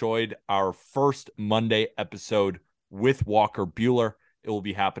all enjoyed our first Monday episode with Walker Buehler. It will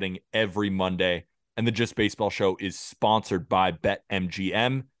be happening every Monday. And the Just Baseball show is sponsored by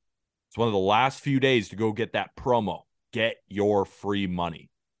BetMGM. It's one of the last few days to go get that promo. Get your free money.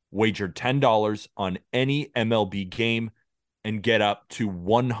 Wager $10 on any MLB game and get up to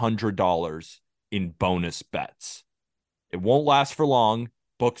 $100 in bonus bets. It won't last for long.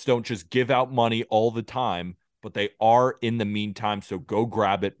 Books don't just give out money all the time, but they are in the meantime. So go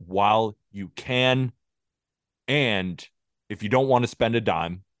grab it while you can. And if you don't want to spend a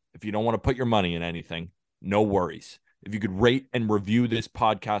dime, if you don't want to put your money in anything, no worries. If you could rate and review this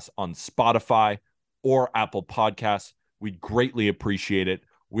podcast on Spotify or Apple Podcasts, we'd greatly appreciate it.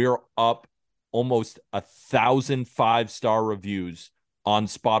 We're up almost 1,000 5-star reviews on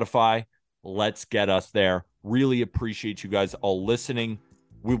Spotify. Let's get us there. Really appreciate you guys all listening.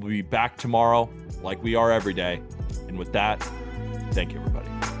 We will be back tomorrow like we are every day. And with that, thank you, everybody.